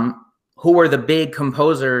 who were the big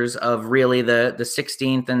composers of really the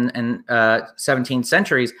 16th and 17th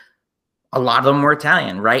centuries? A lot of them were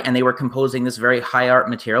Italian, right? And they were composing this very high art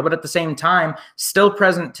material, but at the same time, still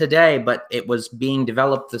present today, but it was being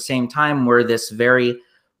developed at the same time where this very,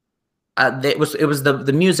 it was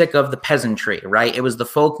the music of the peasantry, right? It was the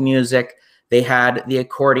folk music. They had the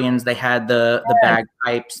accordions, they had the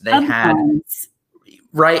bagpipes, they had,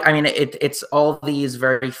 right? I mean, it's all these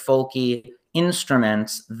very folky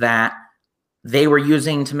instruments that they were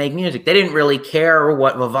using to make music. They didn't really care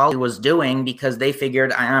what Vivaldi was doing because they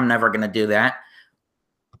figured, I'm never going to do that.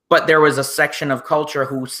 But there was a section of culture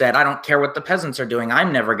who said, I don't care what the peasants are doing.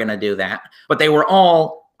 I'm never going to do that. But they were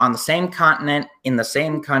all on the same continent, in the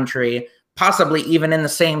same country, possibly even in the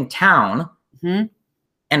same town. And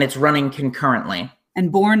it's running concurrently.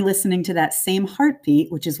 And born listening to that same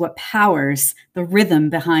heartbeat, which is what powers the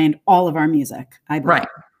rhythm behind all of our music, I believe. Right.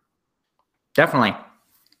 Definitely.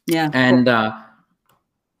 Yeah. And, oh,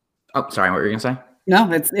 sorry, what were you going to say?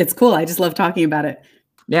 No, it's cool. I just love talking about it.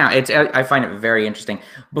 Yeah, I find it very interesting.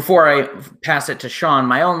 Before I pass it to Sean,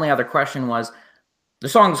 my only other question was, the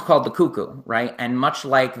song is called The Cuckoo, right? And much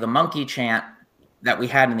like the monkey chant that we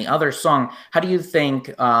had in the other song, how do you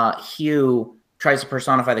think Hugh tries to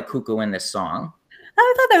personify the cuckoo in this song?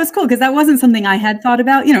 I thought that was cool because that wasn't something I had thought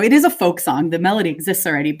about. You know, it is a folk song. The melody exists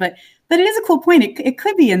already, but it is a cool point. It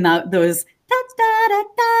could be in those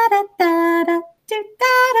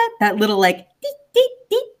that little like dee, dee,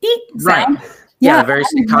 dee, dee sound. Right. Yeah, very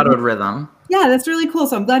staccato rhythm. Yeah, that's really cool.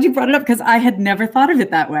 So I'm glad you brought it up because I had never thought of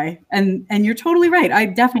it that way. And you're totally right. I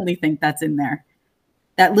definitely think that's in there.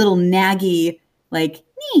 That little naggy, like,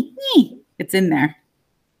 nee, it's in there.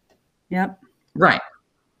 Yep. Right.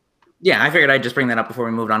 Yeah, I figured I'd just bring that up before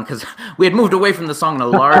we moved on because we had moved away from the song in a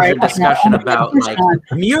larger discussion about like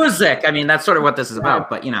music. I mean, that's sort of what this is about,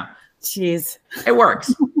 but you know. Jeez. It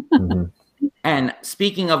works. And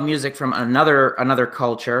speaking of music from another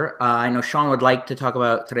culture, I know Sean would like to talk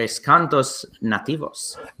about Tres Cantos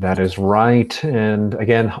Nativos. That is right. And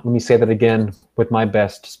again, let me say that again with my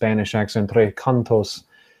best Spanish accent. Tres Cantos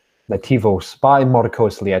Nativos by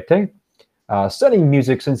Marcos Liete. Studying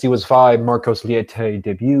music since he was 5, Marcos Liete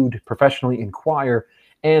debuted professionally in choir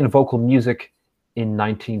and vocal music in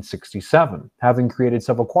 1967, having created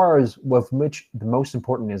several choirs, with which the most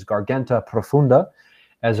important is Garganta Profunda.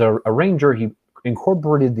 As an arranger, he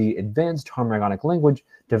incorporated the advanced harmonic language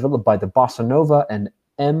developed by the bossa nova and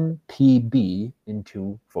MPB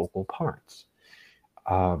into vocal parts.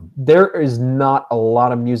 There is not a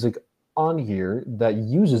lot of music on here that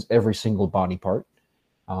uses every single body part.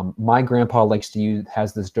 My grandpa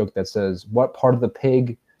has this joke that says, "What part of the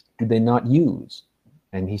pig do they not use?"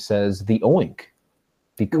 And he says, "The oink."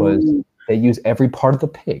 because they use every part of the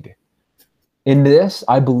pig. In this,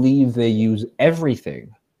 I believe they use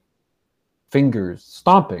everything. Fingers,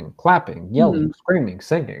 stomping, clapping, yelling, screaming,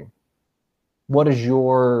 singing. What is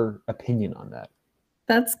your opinion on that?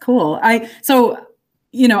 That's cool. So,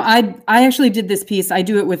 you know, I actually did this piece. I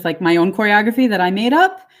do it with like my own choreography that I made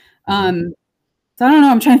up. So I don't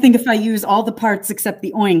know. I'm trying to think if I use all the parts except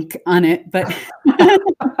the oink on it, but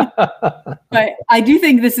but I do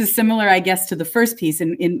think this is similar, I guess, to the first piece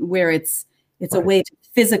in where it's a way to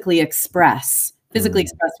physically express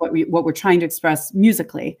what we're trying to express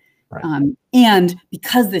musically. Right. And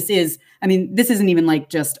because this isn't even like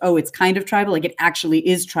just, oh, it's kind of tribal, like it actually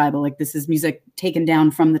is tribal. Like this is music taken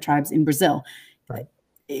down from the tribes in Brazil. Right.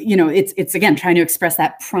 You know, it's again, trying to express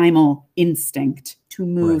that primal instinct to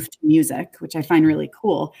move to music, which I find really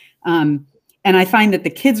cool. And I find that the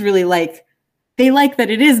kids really like that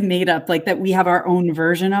it is made up, like that we have our own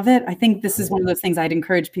version of it. I think this is one of those things I'd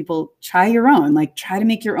encourage people, try your own, like try to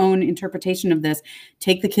make your own interpretation of this,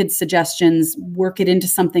 take the kids' suggestions, work it into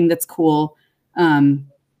something that's cool.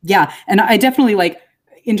 Yeah. And I definitely like,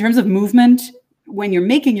 in terms of movement, when you're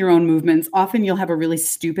making your own movements, often you'll have a really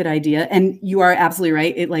stupid idea, and you are absolutely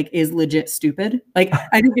right. It like is legit stupid. Like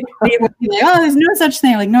I think it would be like, oh, there's no such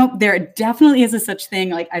thing. Like, nope, there definitely is a such thing.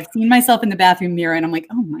 Like I've seen myself in the bathroom mirror and I'm like,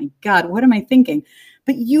 oh my God, what am I thinking?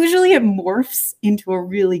 But usually it morphs into a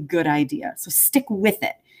really good idea. So stick with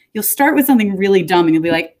it. You'll start with something really dumb and you'll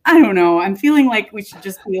be like, I don't know. I'm feeling like we should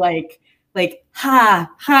just be like,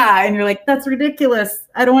 ha, ha. And you're like, that's ridiculous.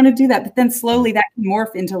 I don't want to do that. But then slowly that can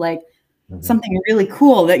morph into like, something really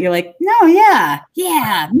cool that you're like, no,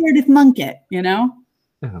 yeah, Meredith Neumann, you know?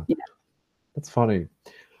 Yeah. That's funny.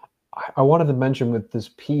 I wanted to mention with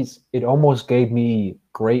this piece, it almost gave me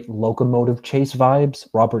great Locomotive Chase vibes.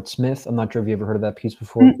 Robert Smith, I'm not sure if you ever heard of that piece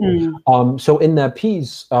before. So in that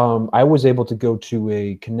piece, I was able to go to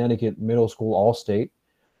a Connecticut middle school all-state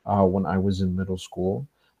when I was in middle school.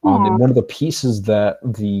 And one of the pieces that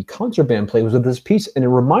the concert band played was of this piece, and it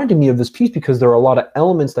reminded me of this piece because there are a lot of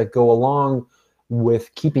elements that go along with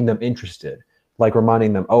keeping them interested, like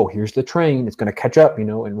reminding them, oh, here's the train, it's going to catch up, you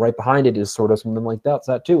know, and right behind it is sort of something like that.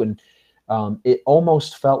 So that too. And it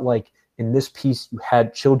almost felt like in this piece you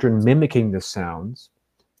had children mimicking the sounds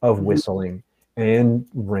of whistling and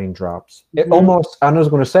raindrops. It almost, I was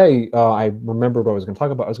going to say, I remember what I was going to talk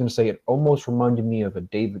about. I was going to say it almost reminded me of a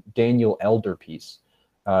Daniel Elder piece.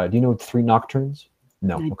 Do you know Three Nocturnes?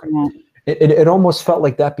 No. Okay. It almost felt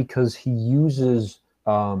like that because he uses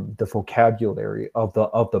the vocabulary of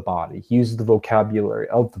the body. He uses the vocabulary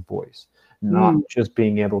of the voice, not just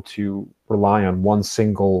being able to rely on one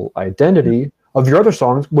single identity of your other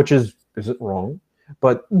songs, which is it wrong?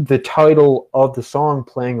 But the title of the song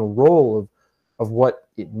playing a role of what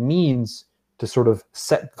it means to sort of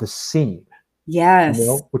set the scene. Yes. You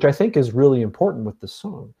know, which I think is really important with the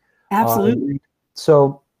song. Absolutely.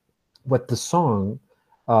 So with the song,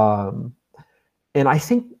 and I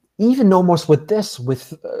think even almost with this,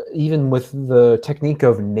 even with the technique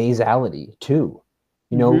of nasality too,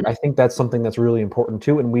 you know, I think that's something that's really important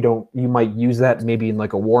too. And you might use that maybe in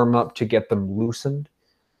like a warm up to get them loosened.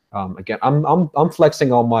 Again, I'm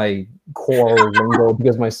flexing all my core lingo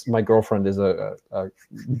because my girlfriend is a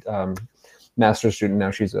master's student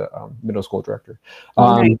now. She's a middle school director,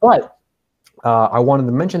 but. I wanted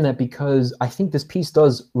to mention that because I think this piece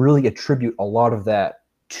does really attribute a lot of that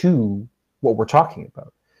to what we're talking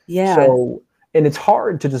about. Yeah. So, and it's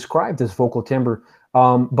hard to describe this vocal timbre,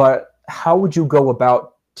 but how would you go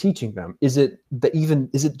about teaching them? Is it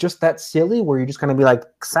just that silly where you're just going to be like,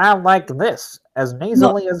 sound like this as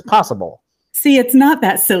nasally as possible? See, it's not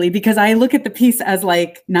that silly because I look at the piece as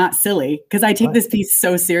like not silly because I take this piece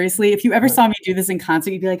so seriously. If you ever saw me do this in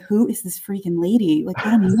concert, you'd be like, who is this freaking lady? Like,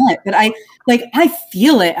 what a nut. But I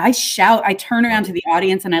feel it. I shout, I turn around to the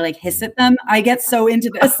audience and I like hiss at them. I get so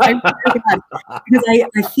into this because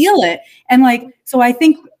I feel it. And like, so I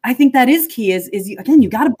think that is key is you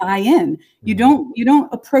got to buy in. You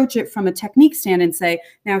don't approach it from a technique stand and say,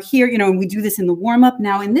 now here, you know, and we do this in the warm up.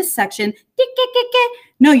 Now in this section,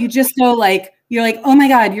 no, you just go like, you're like, oh my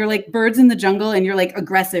God, you're like birds in the jungle and you're like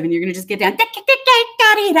aggressive and you're going to just get down.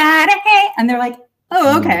 And they're like,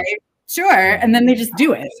 oh, okay, sure. And then they just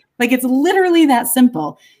do it. Like, it's literally that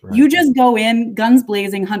simple. Right. You just go in guns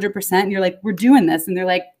blazing 100% and you're like, we're doing this. And they're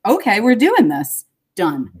like, okay, we're doing this.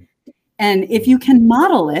 Done. And if you can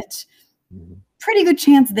model it, pretty good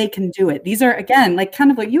chance they can do it. These are, again, like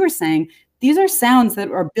kind of what you were saying, these are sounds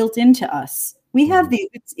that are built into us. We have these,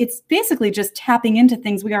 it's basically just tapping into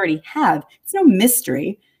things we already have. It's no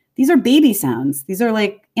mystery. These are baby sounds. These are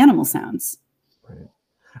like animal sounds. Right.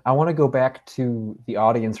 I want to go back to the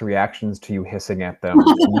audience reactions to you hissing at them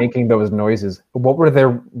and making those noises. What were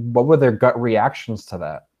their gut reactions to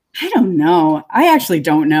that? I don't know. I actually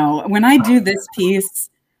don't know. When I do this piece,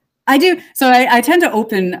 I do. So I tend to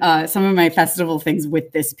open some of my festival things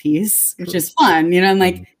with this piece, which is fun, and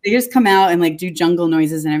like they just come out and like do jungle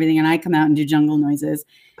noises and everything, and I come out and do jungle noises.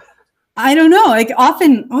 I don't know. Like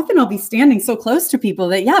often I'll be standing so close to people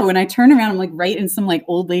that when I turn around, I'm like right in some like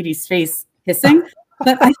old lady's face hissing.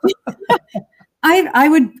 But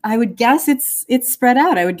I would guess it's spread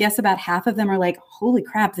out. I would guess about half of them are like, holy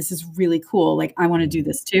crap, this is really cool. Like I want to do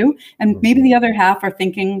this too. And maybe the other half are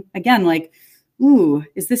thinking again, like, ooh,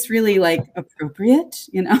 is this really like appropriate?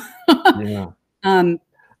 Yeah.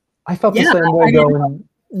 I felt the same way going.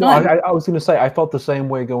 No, I was going to say I felt the same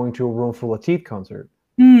way going to a Room Full of Teeth concert,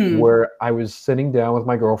 where I was sitting down with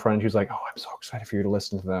my girlfriend. She was like, "Oh, I'm so excited for you to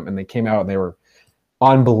listen to them," and they came out and they were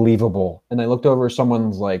unbelievable. And I looked over,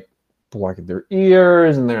 someone's like blocking their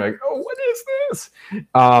ears, and they're like, "Oh, what is this?"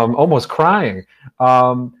 Almost crying.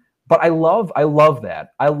 But I love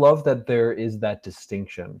that. I love that there is that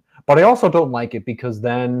distinction. But I also don't like it because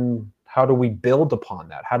then how do we build upon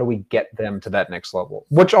that? How do we get them to that next level?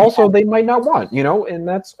 Which also they might not want, and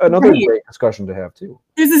that's another great discussion to have too.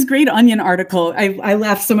 There's this great Onion article. I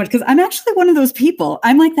laughed so much because I'm actually one of those people.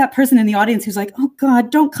 I'm like that person in the audience who's like, oh God,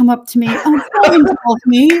 don't come up to me. Oh, don't insult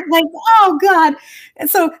me. Like, oh God. And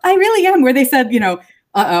so I really am where they said,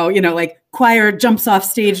 like choir jumps off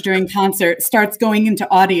stage during concert, starts going into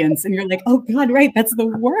audience. And you're like, oh God, right. That's the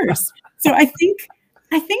worst. So I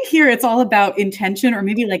think here it's all about intention or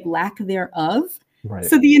maybe like lack thereof. Right.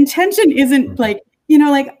 So the intention isn't like,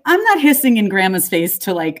 like I'm not hissing in grandma's face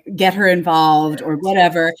to like get her involved or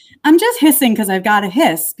whatever. I'm just hissing because I've got to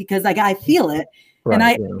hiss because I feel it. Right, and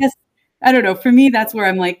I guess, I don't know, for me, that's where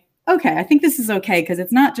I'm like, okay, I think this is okay because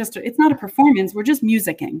it's not a performance. We're just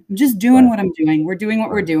musicking. I'm just doing what I'm doing. We're doing what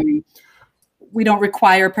we're doing. We don't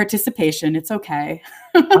require participation. It's okay.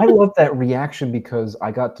 I love that reaction because I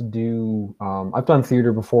got to do, I've done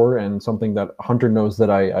theater before, and something that Hunter knows that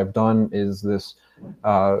I've done is this,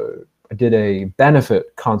 I did a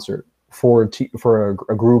benefit concert for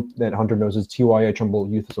a group that Hunter knows is TYH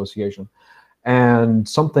Humboldt Youth Association. And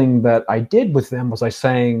something that I did with them was I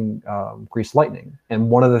sang Grease Lightning.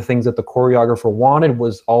 And one of the things that the choreographer wanted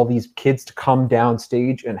was all these kids to come down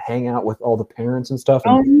stage and hang out with all the parents and stuff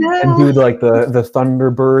and do like the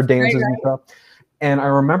Thunderbird dances and stuff. And I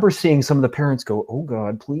remember seeing some of the parents go, oh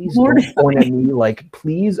God, please don't point at me, like,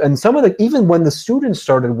 please. And some of even when the students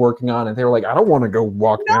started working on it, they were like, I don't want to go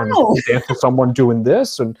walk down and dance with someone doing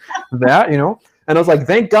this and that, And I was like,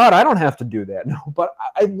 thank God I don't have to do that. No, but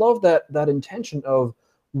I love that intention of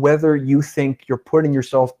whether you think you're putting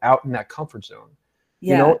yourself out in that comfort zone,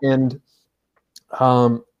 and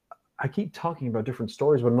I keep talking about different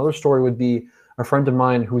stories, but another story would be a friend of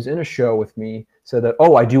mine who's in a show with me said that,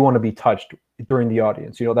 oh, I do want to be touched during the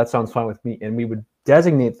audience. That sounds fine with me. And we would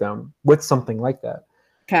designate them with something like that.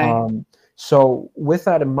 Okay. So with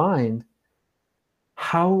that in mind,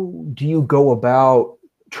 how do you go about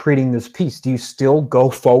treating this piece? Do you still go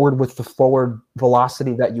forward with the forward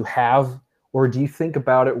velocity that you have? Or do you think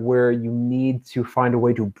about it where you need to find a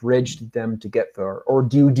way to bridge them to get there? Or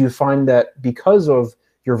do you find that because of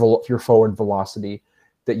your forward velocity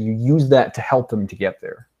that you use that to help them to get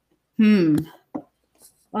there? If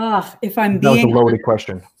I'm that was a loaded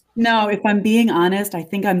question. No, if I'm being honest, I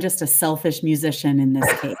think I'm just a selfish musician in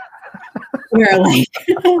this case. where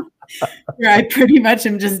I pretty much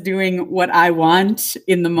am just doing what I want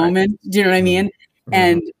in the moment. Do you know what I mean? Mm-hmm.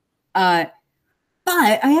 And but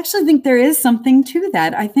I actually think there is something to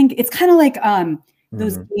that. I think it's kind of like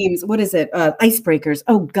those games. What is it? Icebreakers.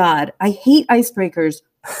 Oh God, I hate icebreakers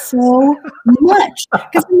so much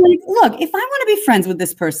because I'm like, look, if I want to be friends with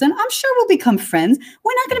this person, I'm sure we'll become friends.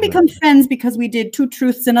 We're not going to become friends because we did 2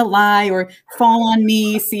 truths and a lie or fall on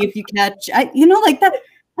me, see if you catch, like that.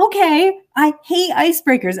 Okay, I hate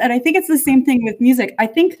icebreakers. And I think it's the same thing with music. I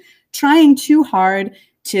think trying too hard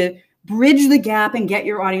to bridge the gap and get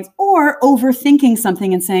your audience, or overthinking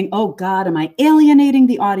something and saying, oh God, am I alienating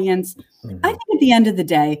the audience? I think at the end of the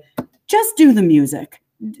day, just do the music.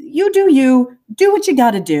 You do what you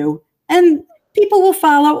got to do, and people will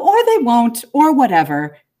follow, or they won't, or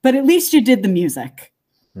whatever. But at least you did the music.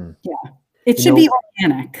 Yeah, it should be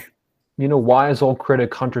organic. Wise old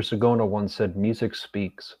critic Hunter Sagona once said, "Music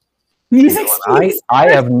speaks." Music speaks.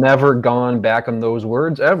 I have never gone back on those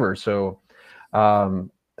words ever. So,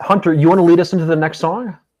 Hunter, you want to lead us into the next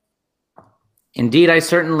song? Indeed, I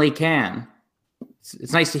certainly can.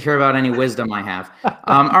 It's nice to hear about any wisdom I have.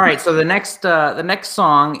 All right, so the next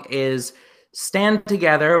song is "Stand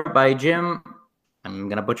Together" by Jim I'm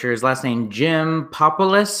going to butcher his last name, Jim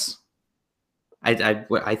Popoulis.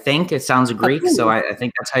 I think it sounds Greek, so I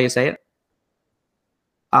think that's how you say it.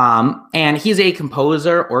 And he's a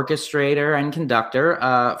composer, orchestrator, and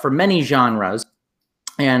conductor for many genres.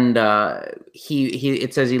 And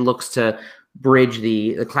it says he looks to bridge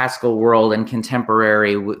the classical world and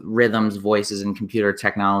contemporary rhythms, voices, and computer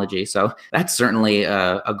technology. So that's certainly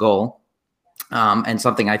a goal, and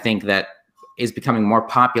something I think that is becoming more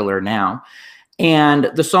popular now.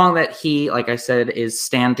 And the song that he, like I said, is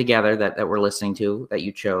Stand Together that we're listening to, that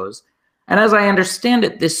you chose. And as I understand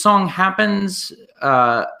it, this song happens,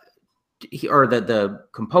 or the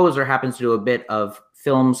composer happens to do a bit of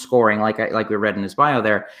film scoring, like we read in his bio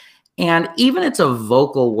there. And even it's a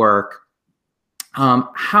vocal work,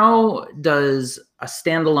 how does a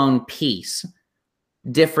standalone piece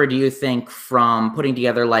differ, do you think, from putting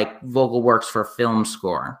together like vocal works for film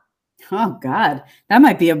score? Oh God, that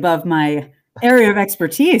might be above my area of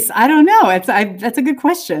expertise. I don't know. That's a good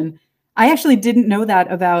question. I actually didn't know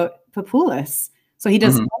that about Popoulis. So he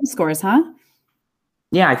does film scores, huh?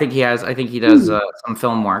 Yeah, I think he does some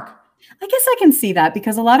film work. I guess I can see that,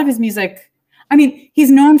 because a lot of his music, I mean,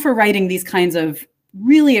 he's known for writing these kinds of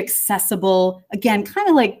really accessible, again, kind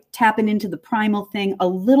of like tapping into the primal thing a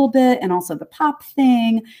little bit, and also the pop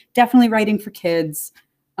thing, definitely writing for kids.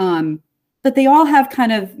 But they all have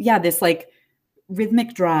kind of, this like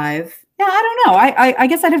rhythmic drive. Yeah, I don't know. I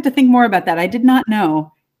guess I'd have to think more about that. I did not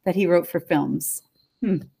know that he wrote for films.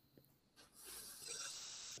 Yeah,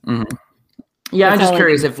 I'm just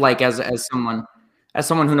curious if, like, as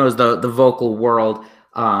someone who knows the vocal world,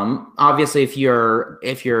 obviously if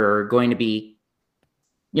you're going to be,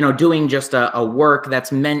 doing just a work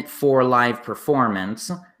that's meant for live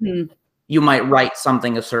performance, you might write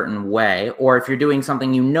something a certain way. Or if you're doing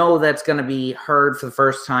something that's going to be heard for the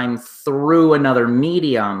first time through another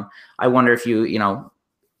medium, I wonder if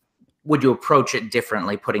would you approach it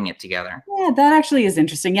differently, putting it together? Yeah, that actually is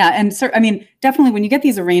interesting. Yeah, and so, I mean, definitely when you get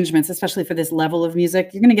these arrangements, especially for this level of music,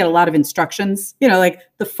 you're going to get a lot of instructions, like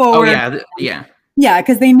the forward. Oh, yeah. Yeah,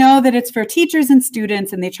 because they know that it's for teachers and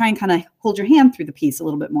students, and they try and kind of hold your hand through the piece a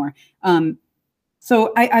little bit more.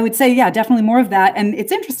 So I would say, yeah, definitely more of that. And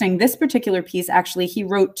it's interesting, this particular piece, actually, he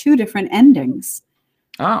wrote 2 different endings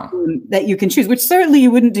that you can choose, which certainly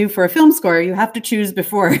you wouldn't do for a film score. You have to choose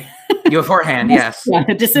beforehand, yes. Yeah,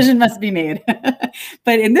 a decision must be made.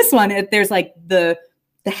 But in this one, there's like the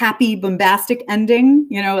happy, bombastic ending,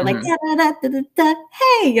 like,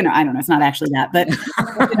 hey, I don't know, it's not actually that, but,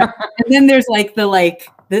 and then there's like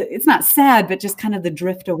it's not sad, but just kind of the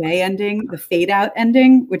drift away ending, the fade out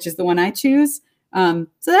ending, which is the one I choose. So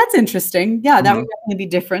that's interesting. Yeah, that would definitely be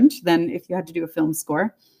different than if you had to do a film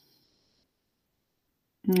score.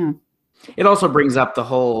 Yeah. It also brings up the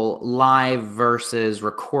whole live versus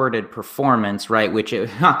recorded performance, right? Which in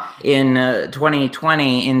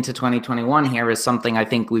 2020 into 2021 here is something I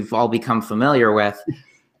think we've all become familiar with.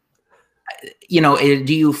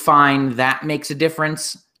 Do you find that makes a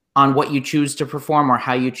difference on what you choose to perform or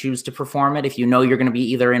how you choose to perform it, if you're going to be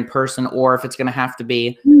either in person or if it's going to have to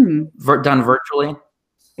be done virtually?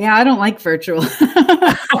 Yeah, I don't like virtual.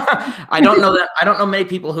 I don't know many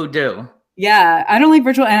people who do. Yeah, I don't like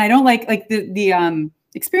virtual, and I don't like the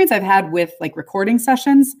experience I've had with like recording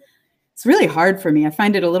sessions. It's really hard for me. I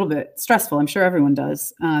find it a little bit stressful. I'm sure everyone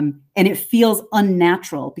does. And it feels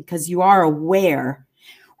unnatural because you are aware,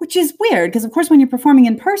 which is weird because, of course, when you're performing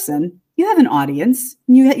in person, you have an audience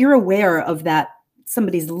and you're aware of that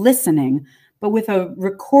somebody's listening. But with a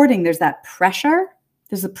recording, there's that pressure.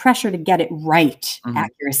 There's the pressure to get it right.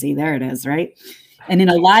 Accuracy. There it is. Right. And in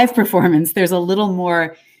a live performance, there's a little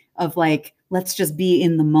more of like, let's just be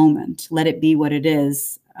in the moment. Let it be what it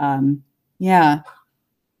is. Yeah.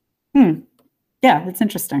 Yeah, it's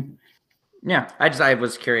interesting. Yeah, I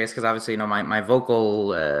was curious because obviously, my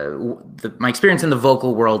vocal, my experience in the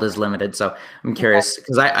vocal world is limited. So I'm curious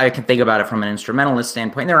because I can think about it from an instrumentalist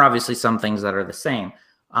standpoint. There are obviously some things that are the same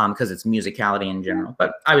because it's musicality in general.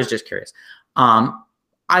 But I was just curious.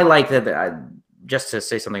 I like that. Just to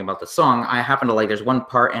say something about the song, I happen to like. There's one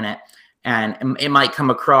part in it, and it might come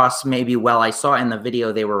across maybe well. I saw in the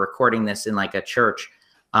video they were recording this in like a church.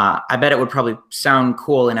 I bet it would probably sound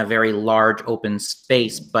cool in a very large open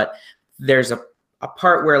space, but there's a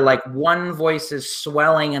part where like one voice is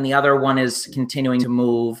swelling and the other one is continuing to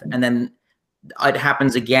move, and then it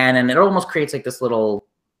happens again, and it almost creates like this little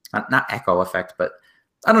not echo effect, but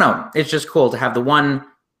I don't know. It's just cool to have the one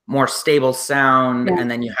more stable sound,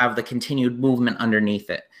 and then you have the continued movement underneath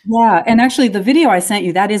it. Yeah, and actually, the video I sent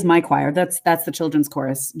you, that is my choir. That's the children's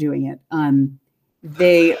chorus doing it.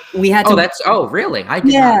 we had to. Oh, really? I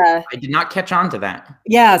did not catch on to that.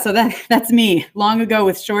 Yeah. So that's me long ago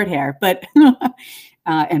with short hair, but,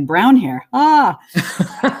 and brown hair.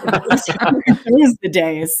 Those the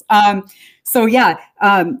days. So yeah,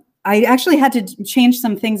 I actually had to change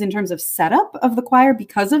some things in terms of setup of the choir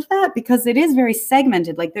because of that, because it is very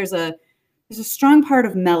segmented. Like there's a strong part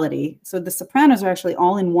of melody. So the sopranos are actually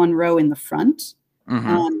all in one row in the front.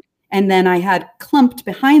 And then I had clumped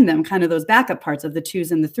behind them kind of those backup parts of the twos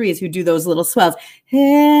and the threes who do those little swells.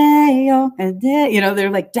 Hey, oh, they're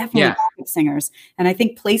like definitely backup singers. And I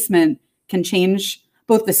think placement can change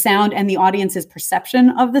both the sound and the audience's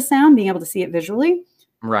perception of the sound, being able to see it visually.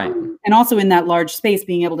 Right. And also in that large space,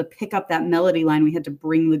 being able to pick up that melody line, we had to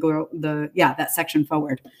bring that section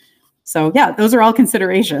forward. So yeah, those are all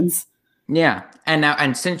considerations. Yeah.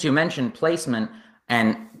 And since you mentioned placement,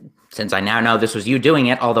 and since I now know this was you doing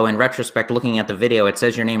it, although in retrospect, looking at the video, it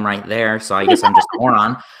says your name right there. So I guess I'm just a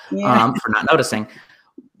moron for not noticing.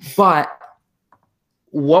 But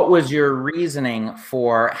what was your reasoning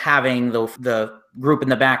for having the group in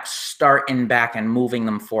the back start in back and moving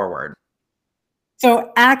them forward?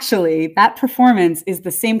 So actually, that performance is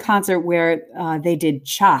the same concert where they did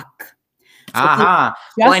Chalk. So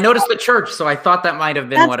well, I noticed the church, so I thought that might have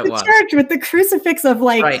been what it was. Church with the crucifix of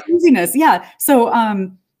craziness. Yeah.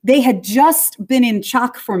 So they had just been in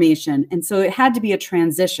Chalk formation, and so it had to be a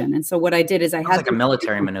transition. And so what I did is I had like a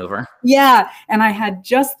military maneuver. Yeah, and I had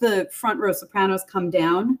just the front row sopranos come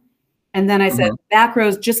down, and then I said, back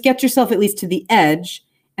rows, just get yourself at least to the edge.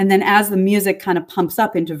 And then as the music kind of pumps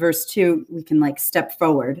up into verse 2, we can like step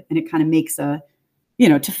forward, and it kind of makes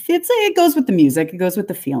it goes with the music. It goes with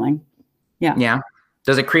the feeling. Yeah. Yeah.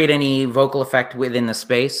 Does it create any vocal effect within the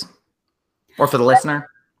space or for the listener?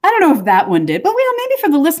 I don't know if that one did, but maybe for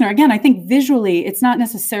the listener. Again, I think visually, it's not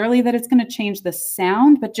necessarily that it's going to change the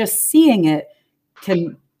sound, but just seeing it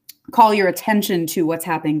can call your attention to what's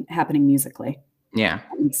happening musically. Yeah.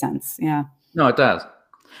 That makes sense. Yeah. No, it does.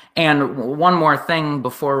 And one more thing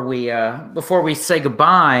before we say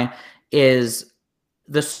goodbye is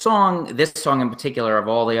this song in particular, of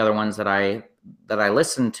all the other ones that I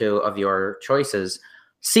listened to of your choices,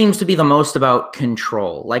 seems to be the most about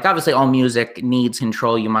control. Like obviously all music needs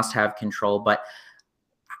control. You must have control, but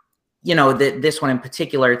this one in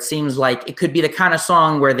particular, it seems like it could be the kind of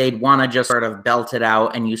song where they'd want to just sort of belt it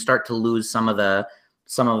out and you start to lose some of the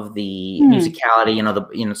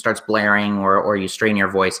musicality, starts blaring or you strain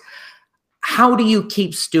your voice. How do you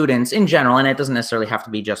keep students in general, and it doesn't necessarily have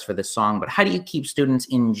to be just for this song, but how do you keep students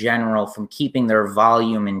in general from keeping their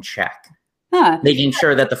volume in check? Making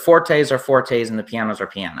sure that the fortes are fortes and the pianos are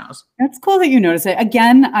pianos. That's cool that you notice it.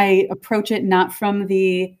 Again, I approach it not from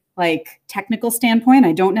the technical standpoint.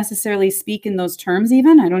 I don't necessarily speak in those terms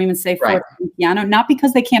even. I don't even say forte and piano, not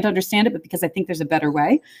because they can't understand it, but because I think there's a better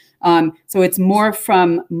way. So it's more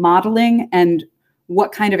from modeling and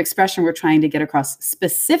what kind of expression we're trying to get across.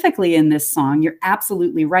 Specifically in this song, you're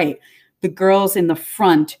absolutely right. The girls in the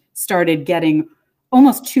front started getting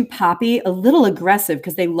almost too poppy, a little aggressive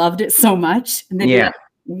because they loved it so much. And then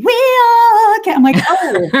I'm like,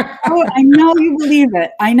 oh, I know you believe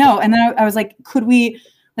it. I know. And then I was like, could we,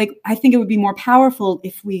 I think it would be more powerful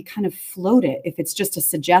if we kind of float it, if it's just a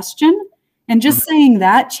suggestion. And just saying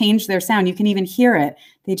that changed their sound. You can even hear it.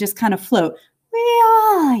 They just kind of float.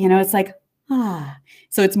 It's like,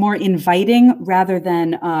 So it's more inviting rather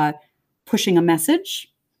than pushing a message.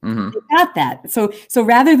 They got that. So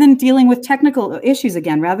rather than dealing with technical issues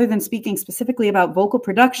again, rather than speaking specifically about vocal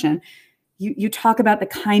production, you talk about the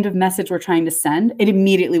kind of message we're trying to send. It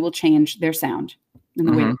immediately will change their sound and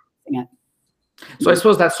the way they're sing it. So I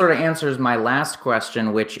suppose that sort of answers my last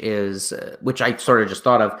question, which I sort of just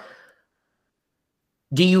thought of.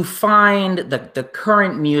 Do you find that the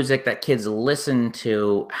current music that kids listen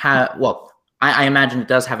to I imagine it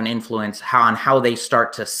does have an influence on how they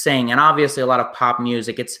start to sing. And obviously a lot of pop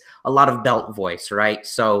music, it's a lot of belt voice, right?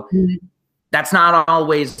 So that's not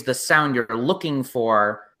always the sound you're looking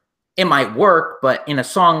for. It might work, but in a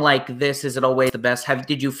song like this, is it always the best?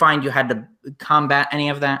 Did you find you had to combat any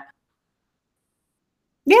of that?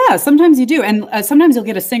 Yeah, sometimes you do. And sometimes you'll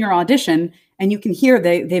get a singer audition and you can hear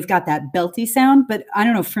they've got that belty sound. But I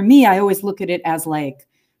don't know, for me, I always look at it as like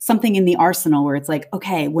something in the arsenal where it's like,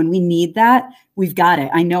 okay, when we need that, we've got it.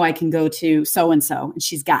 I know I can go to so-and-so and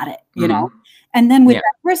she's got it, you know? And then with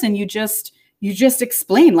that person, you just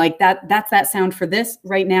explain like that's that sound for this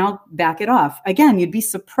right now, back it off. Again, you'd be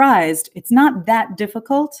surprised. It's not that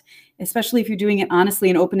difficult, especially if you're doing it honestly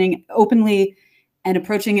and openly and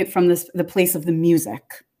approaching it from the place of the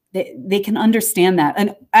music. they can understand that.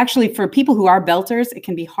 And actually for people who are belters, it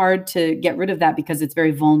can be hard to get rid of that because it's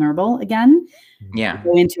very vulnerable again. Yeah.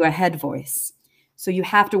 Go into a head voice. So you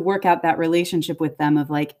have to work out that relationship with them of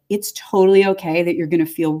like, it's totally okay that you're going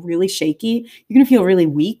to feel really shaky. You're going to feel really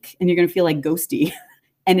weak and you're going to feel like ghosty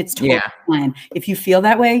and it's totally fine. If you feel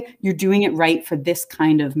that way, you're doing it right for this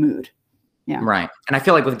kind of mood. Yeah. Right. And I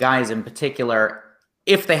feel like with guys in particular,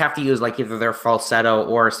 if they have to use like either their falsetto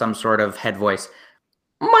or some sort of head voice,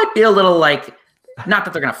 might be a little like, not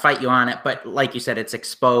that they're going to fight you on it, but like you said, it's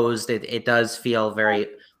exposed. It does feel very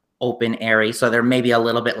open, airy. So there may be a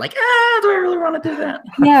little bit like, do I really want to do that?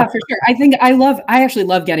 Yeah, for sure. I actually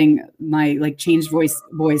love getting my like changed voice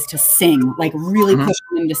boys to sing, like really pushing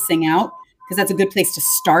them to sing out, because that's a good place to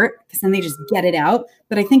start, because then they just get it out.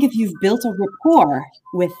 But I think if you've built a rapport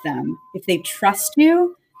with them, if they trust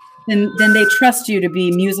you, then they trust you to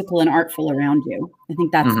be musical and artful around you. I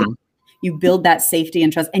think that's you build that safety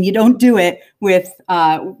and trust, and you don't do it with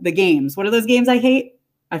the games. What are those games I hate?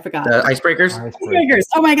 I forgot. The icebreakers? Icebreakers.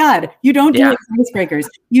 Oh my God. You don't do it with icebreakers.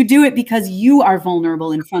 You do it because you are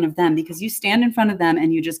vulnerable in front of them, because you stand in front of them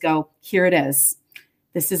and you just go, here it is.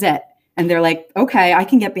 This is it. And they're like, okay, I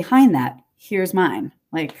can get behind that. Here's mine.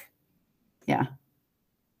 Like, yeah.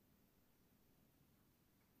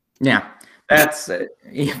 Yeah. That's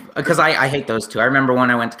because I hate those two. I remember when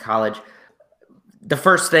I went to college, the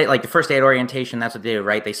first day at orientation, that's what they do,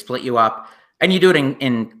 right? They split you up. And you do it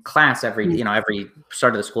in class every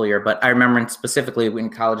start of the school year. But I remember specifically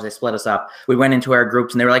in college, they split us up. We went into our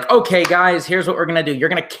groups and they were like, okay, guys, here's what we're going to do. You're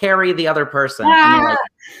going to carry the other person. And you're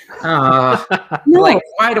like, no. Like,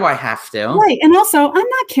 why do I have to? Right. And also, I'm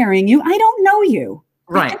not carrying you. I don't know you.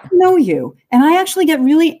 Right. I don't know you. And I actually get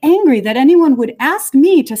really angry that anyone would ask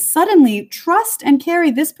me to suddenly trust and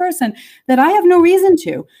carry this person that I have no reason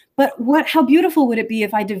to. But how beautiful would it be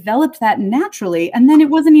if I developed that naturally, and then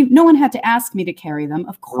it wasn't even, no one had to ask me to carry them.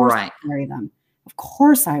 Of course I carry them. Of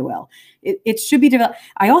course I will. It should be developed.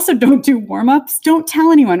 I also don't do warm-ups. Don't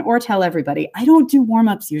tell anyone or tell everybody. I don't do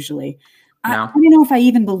warm-ups usually. No. I don't know if I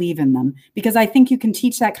even believe in them, because I think you can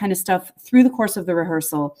teach that kind of stuff through the course of the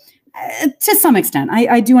rehearsal. To some extent,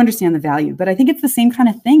 I do understand the value, but I think it's the same kind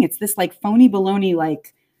of thing. It's this like phony baloney,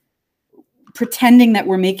 like pretending that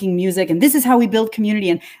we're making music and this is how we build community.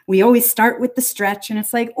 And we always start with the stretch, and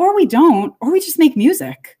it's like, or we don't, or we just make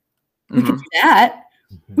music. We could do that.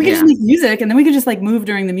 We could just make music, and then we could just like move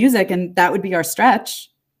during the music, and that would be our stretch.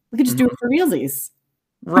 We could just do it for realsies.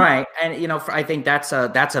 Right. And, I think that's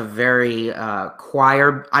a very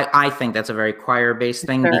choir. I think that's a very choir-based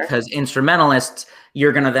thing, because instrumentalists,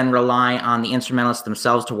 you're going to then rely on the instrumentalists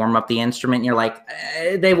themselves to warm up the instrument. You're like,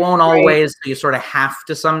 they won't always. So you sort of have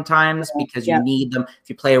to sometimes, because you need them. If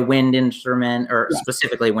you play a wind instrument, or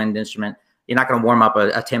specifically a wind instrument, you're not going to warm up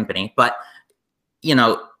a timpani, but you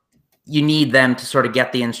need them to sort of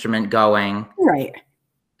get the instrument going. Right.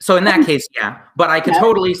 So in that case, but I could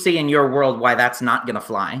totally see in your world why that's not going to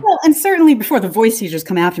fly. Well, and certainly before the voice teachers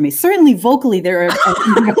come after me, certainly vocally there are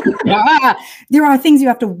things you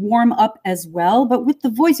have to warm up as well. But with the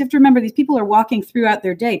voice, you have to remember these people are walking throughout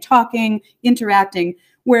their day, talking, interacting,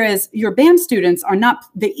 whereas your band students are not.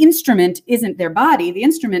 The instrument isn't their body. The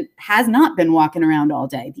instrument has not been walking around all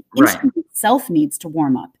day. The instrument itself needs to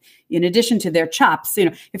warm up. In addition to their chops,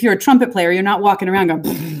 if you're a trumpet player, you're not walking around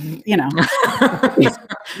going, I don't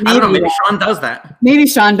know. Maybe Sean does that. Maybe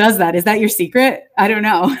Sean does that. Is that your secret? I don't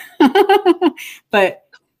know. But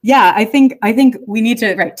yeah, I think we need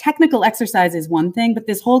to, technical exercise is one thing, but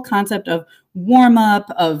this whole concept of warm up,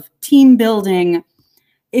 of team building,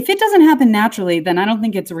 if it doesn't happen naturally, then I don't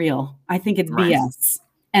think it's real. I think it's BS.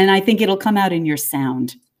 And I think it'll come out in your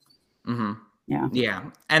sound. Yeah. Yeah.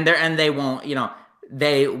 And they won't,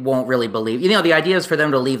 they won't really believe. The idea is for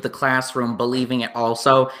them to leave the classroom believing it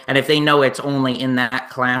also. And if they know it's only in that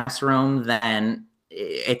classroom, then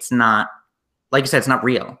it's not, like you said, it's not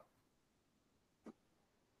real.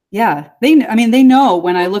 Yeah. They know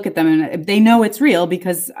when I look at them, and they know it's real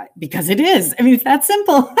because it is. I mean, it's that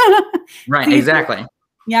simple. Right. Exactly.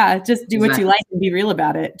 Yeah. Just do what you like and be real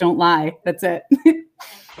about it. Don't lie. That's it.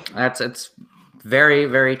 It's very,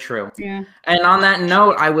 very true. Yeah. And on that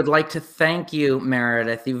note, I would like to thank you,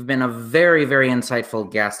 Meredith. You've been a very, very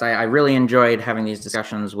insightful guest. I really enjoyed having these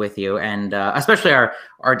discussions with you, and especially our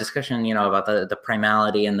discussion, about the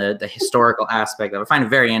primality and the historical aspect of it. I find it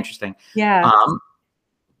very interesting. Yeah.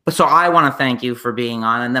 So I want to thank you for being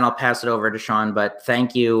on, and then I'll pass it over to Sean. But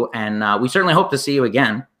thank you, and we certainly hope to see you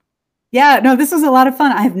again. Yeah. No, this was a lot of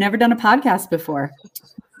fun. I have never done a podcast before.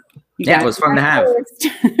 It was fun to have.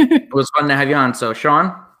 It was fun to have you on. So,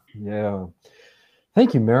 Sean? Yeah.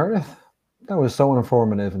 Thank you, Meredith. That was so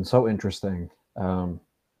informative and so interesting.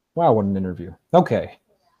 Wow, what an interview. Okay.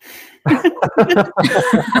 I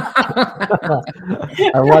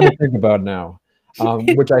have a lot to think about now,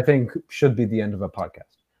 which I think should be the end of a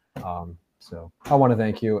podcast. So I want to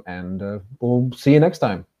thank you, and we'll see you next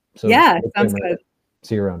time. So Yeah, sounds good.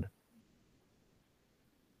 See you around.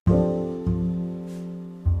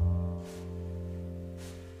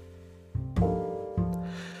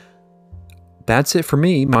 That's it for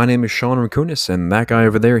me. My name is Sean Rakunis, and that guy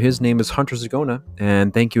over there, his name is Hunter Zagona.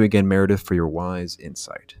 And thank you again, Meredith, for your wise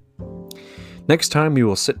insight. Next time, we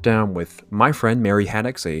will sit down with my friend Mary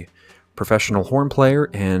Haddix, a professional horn player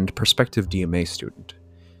and prospective DMA student.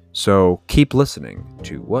 So keep listening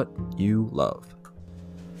to what you love.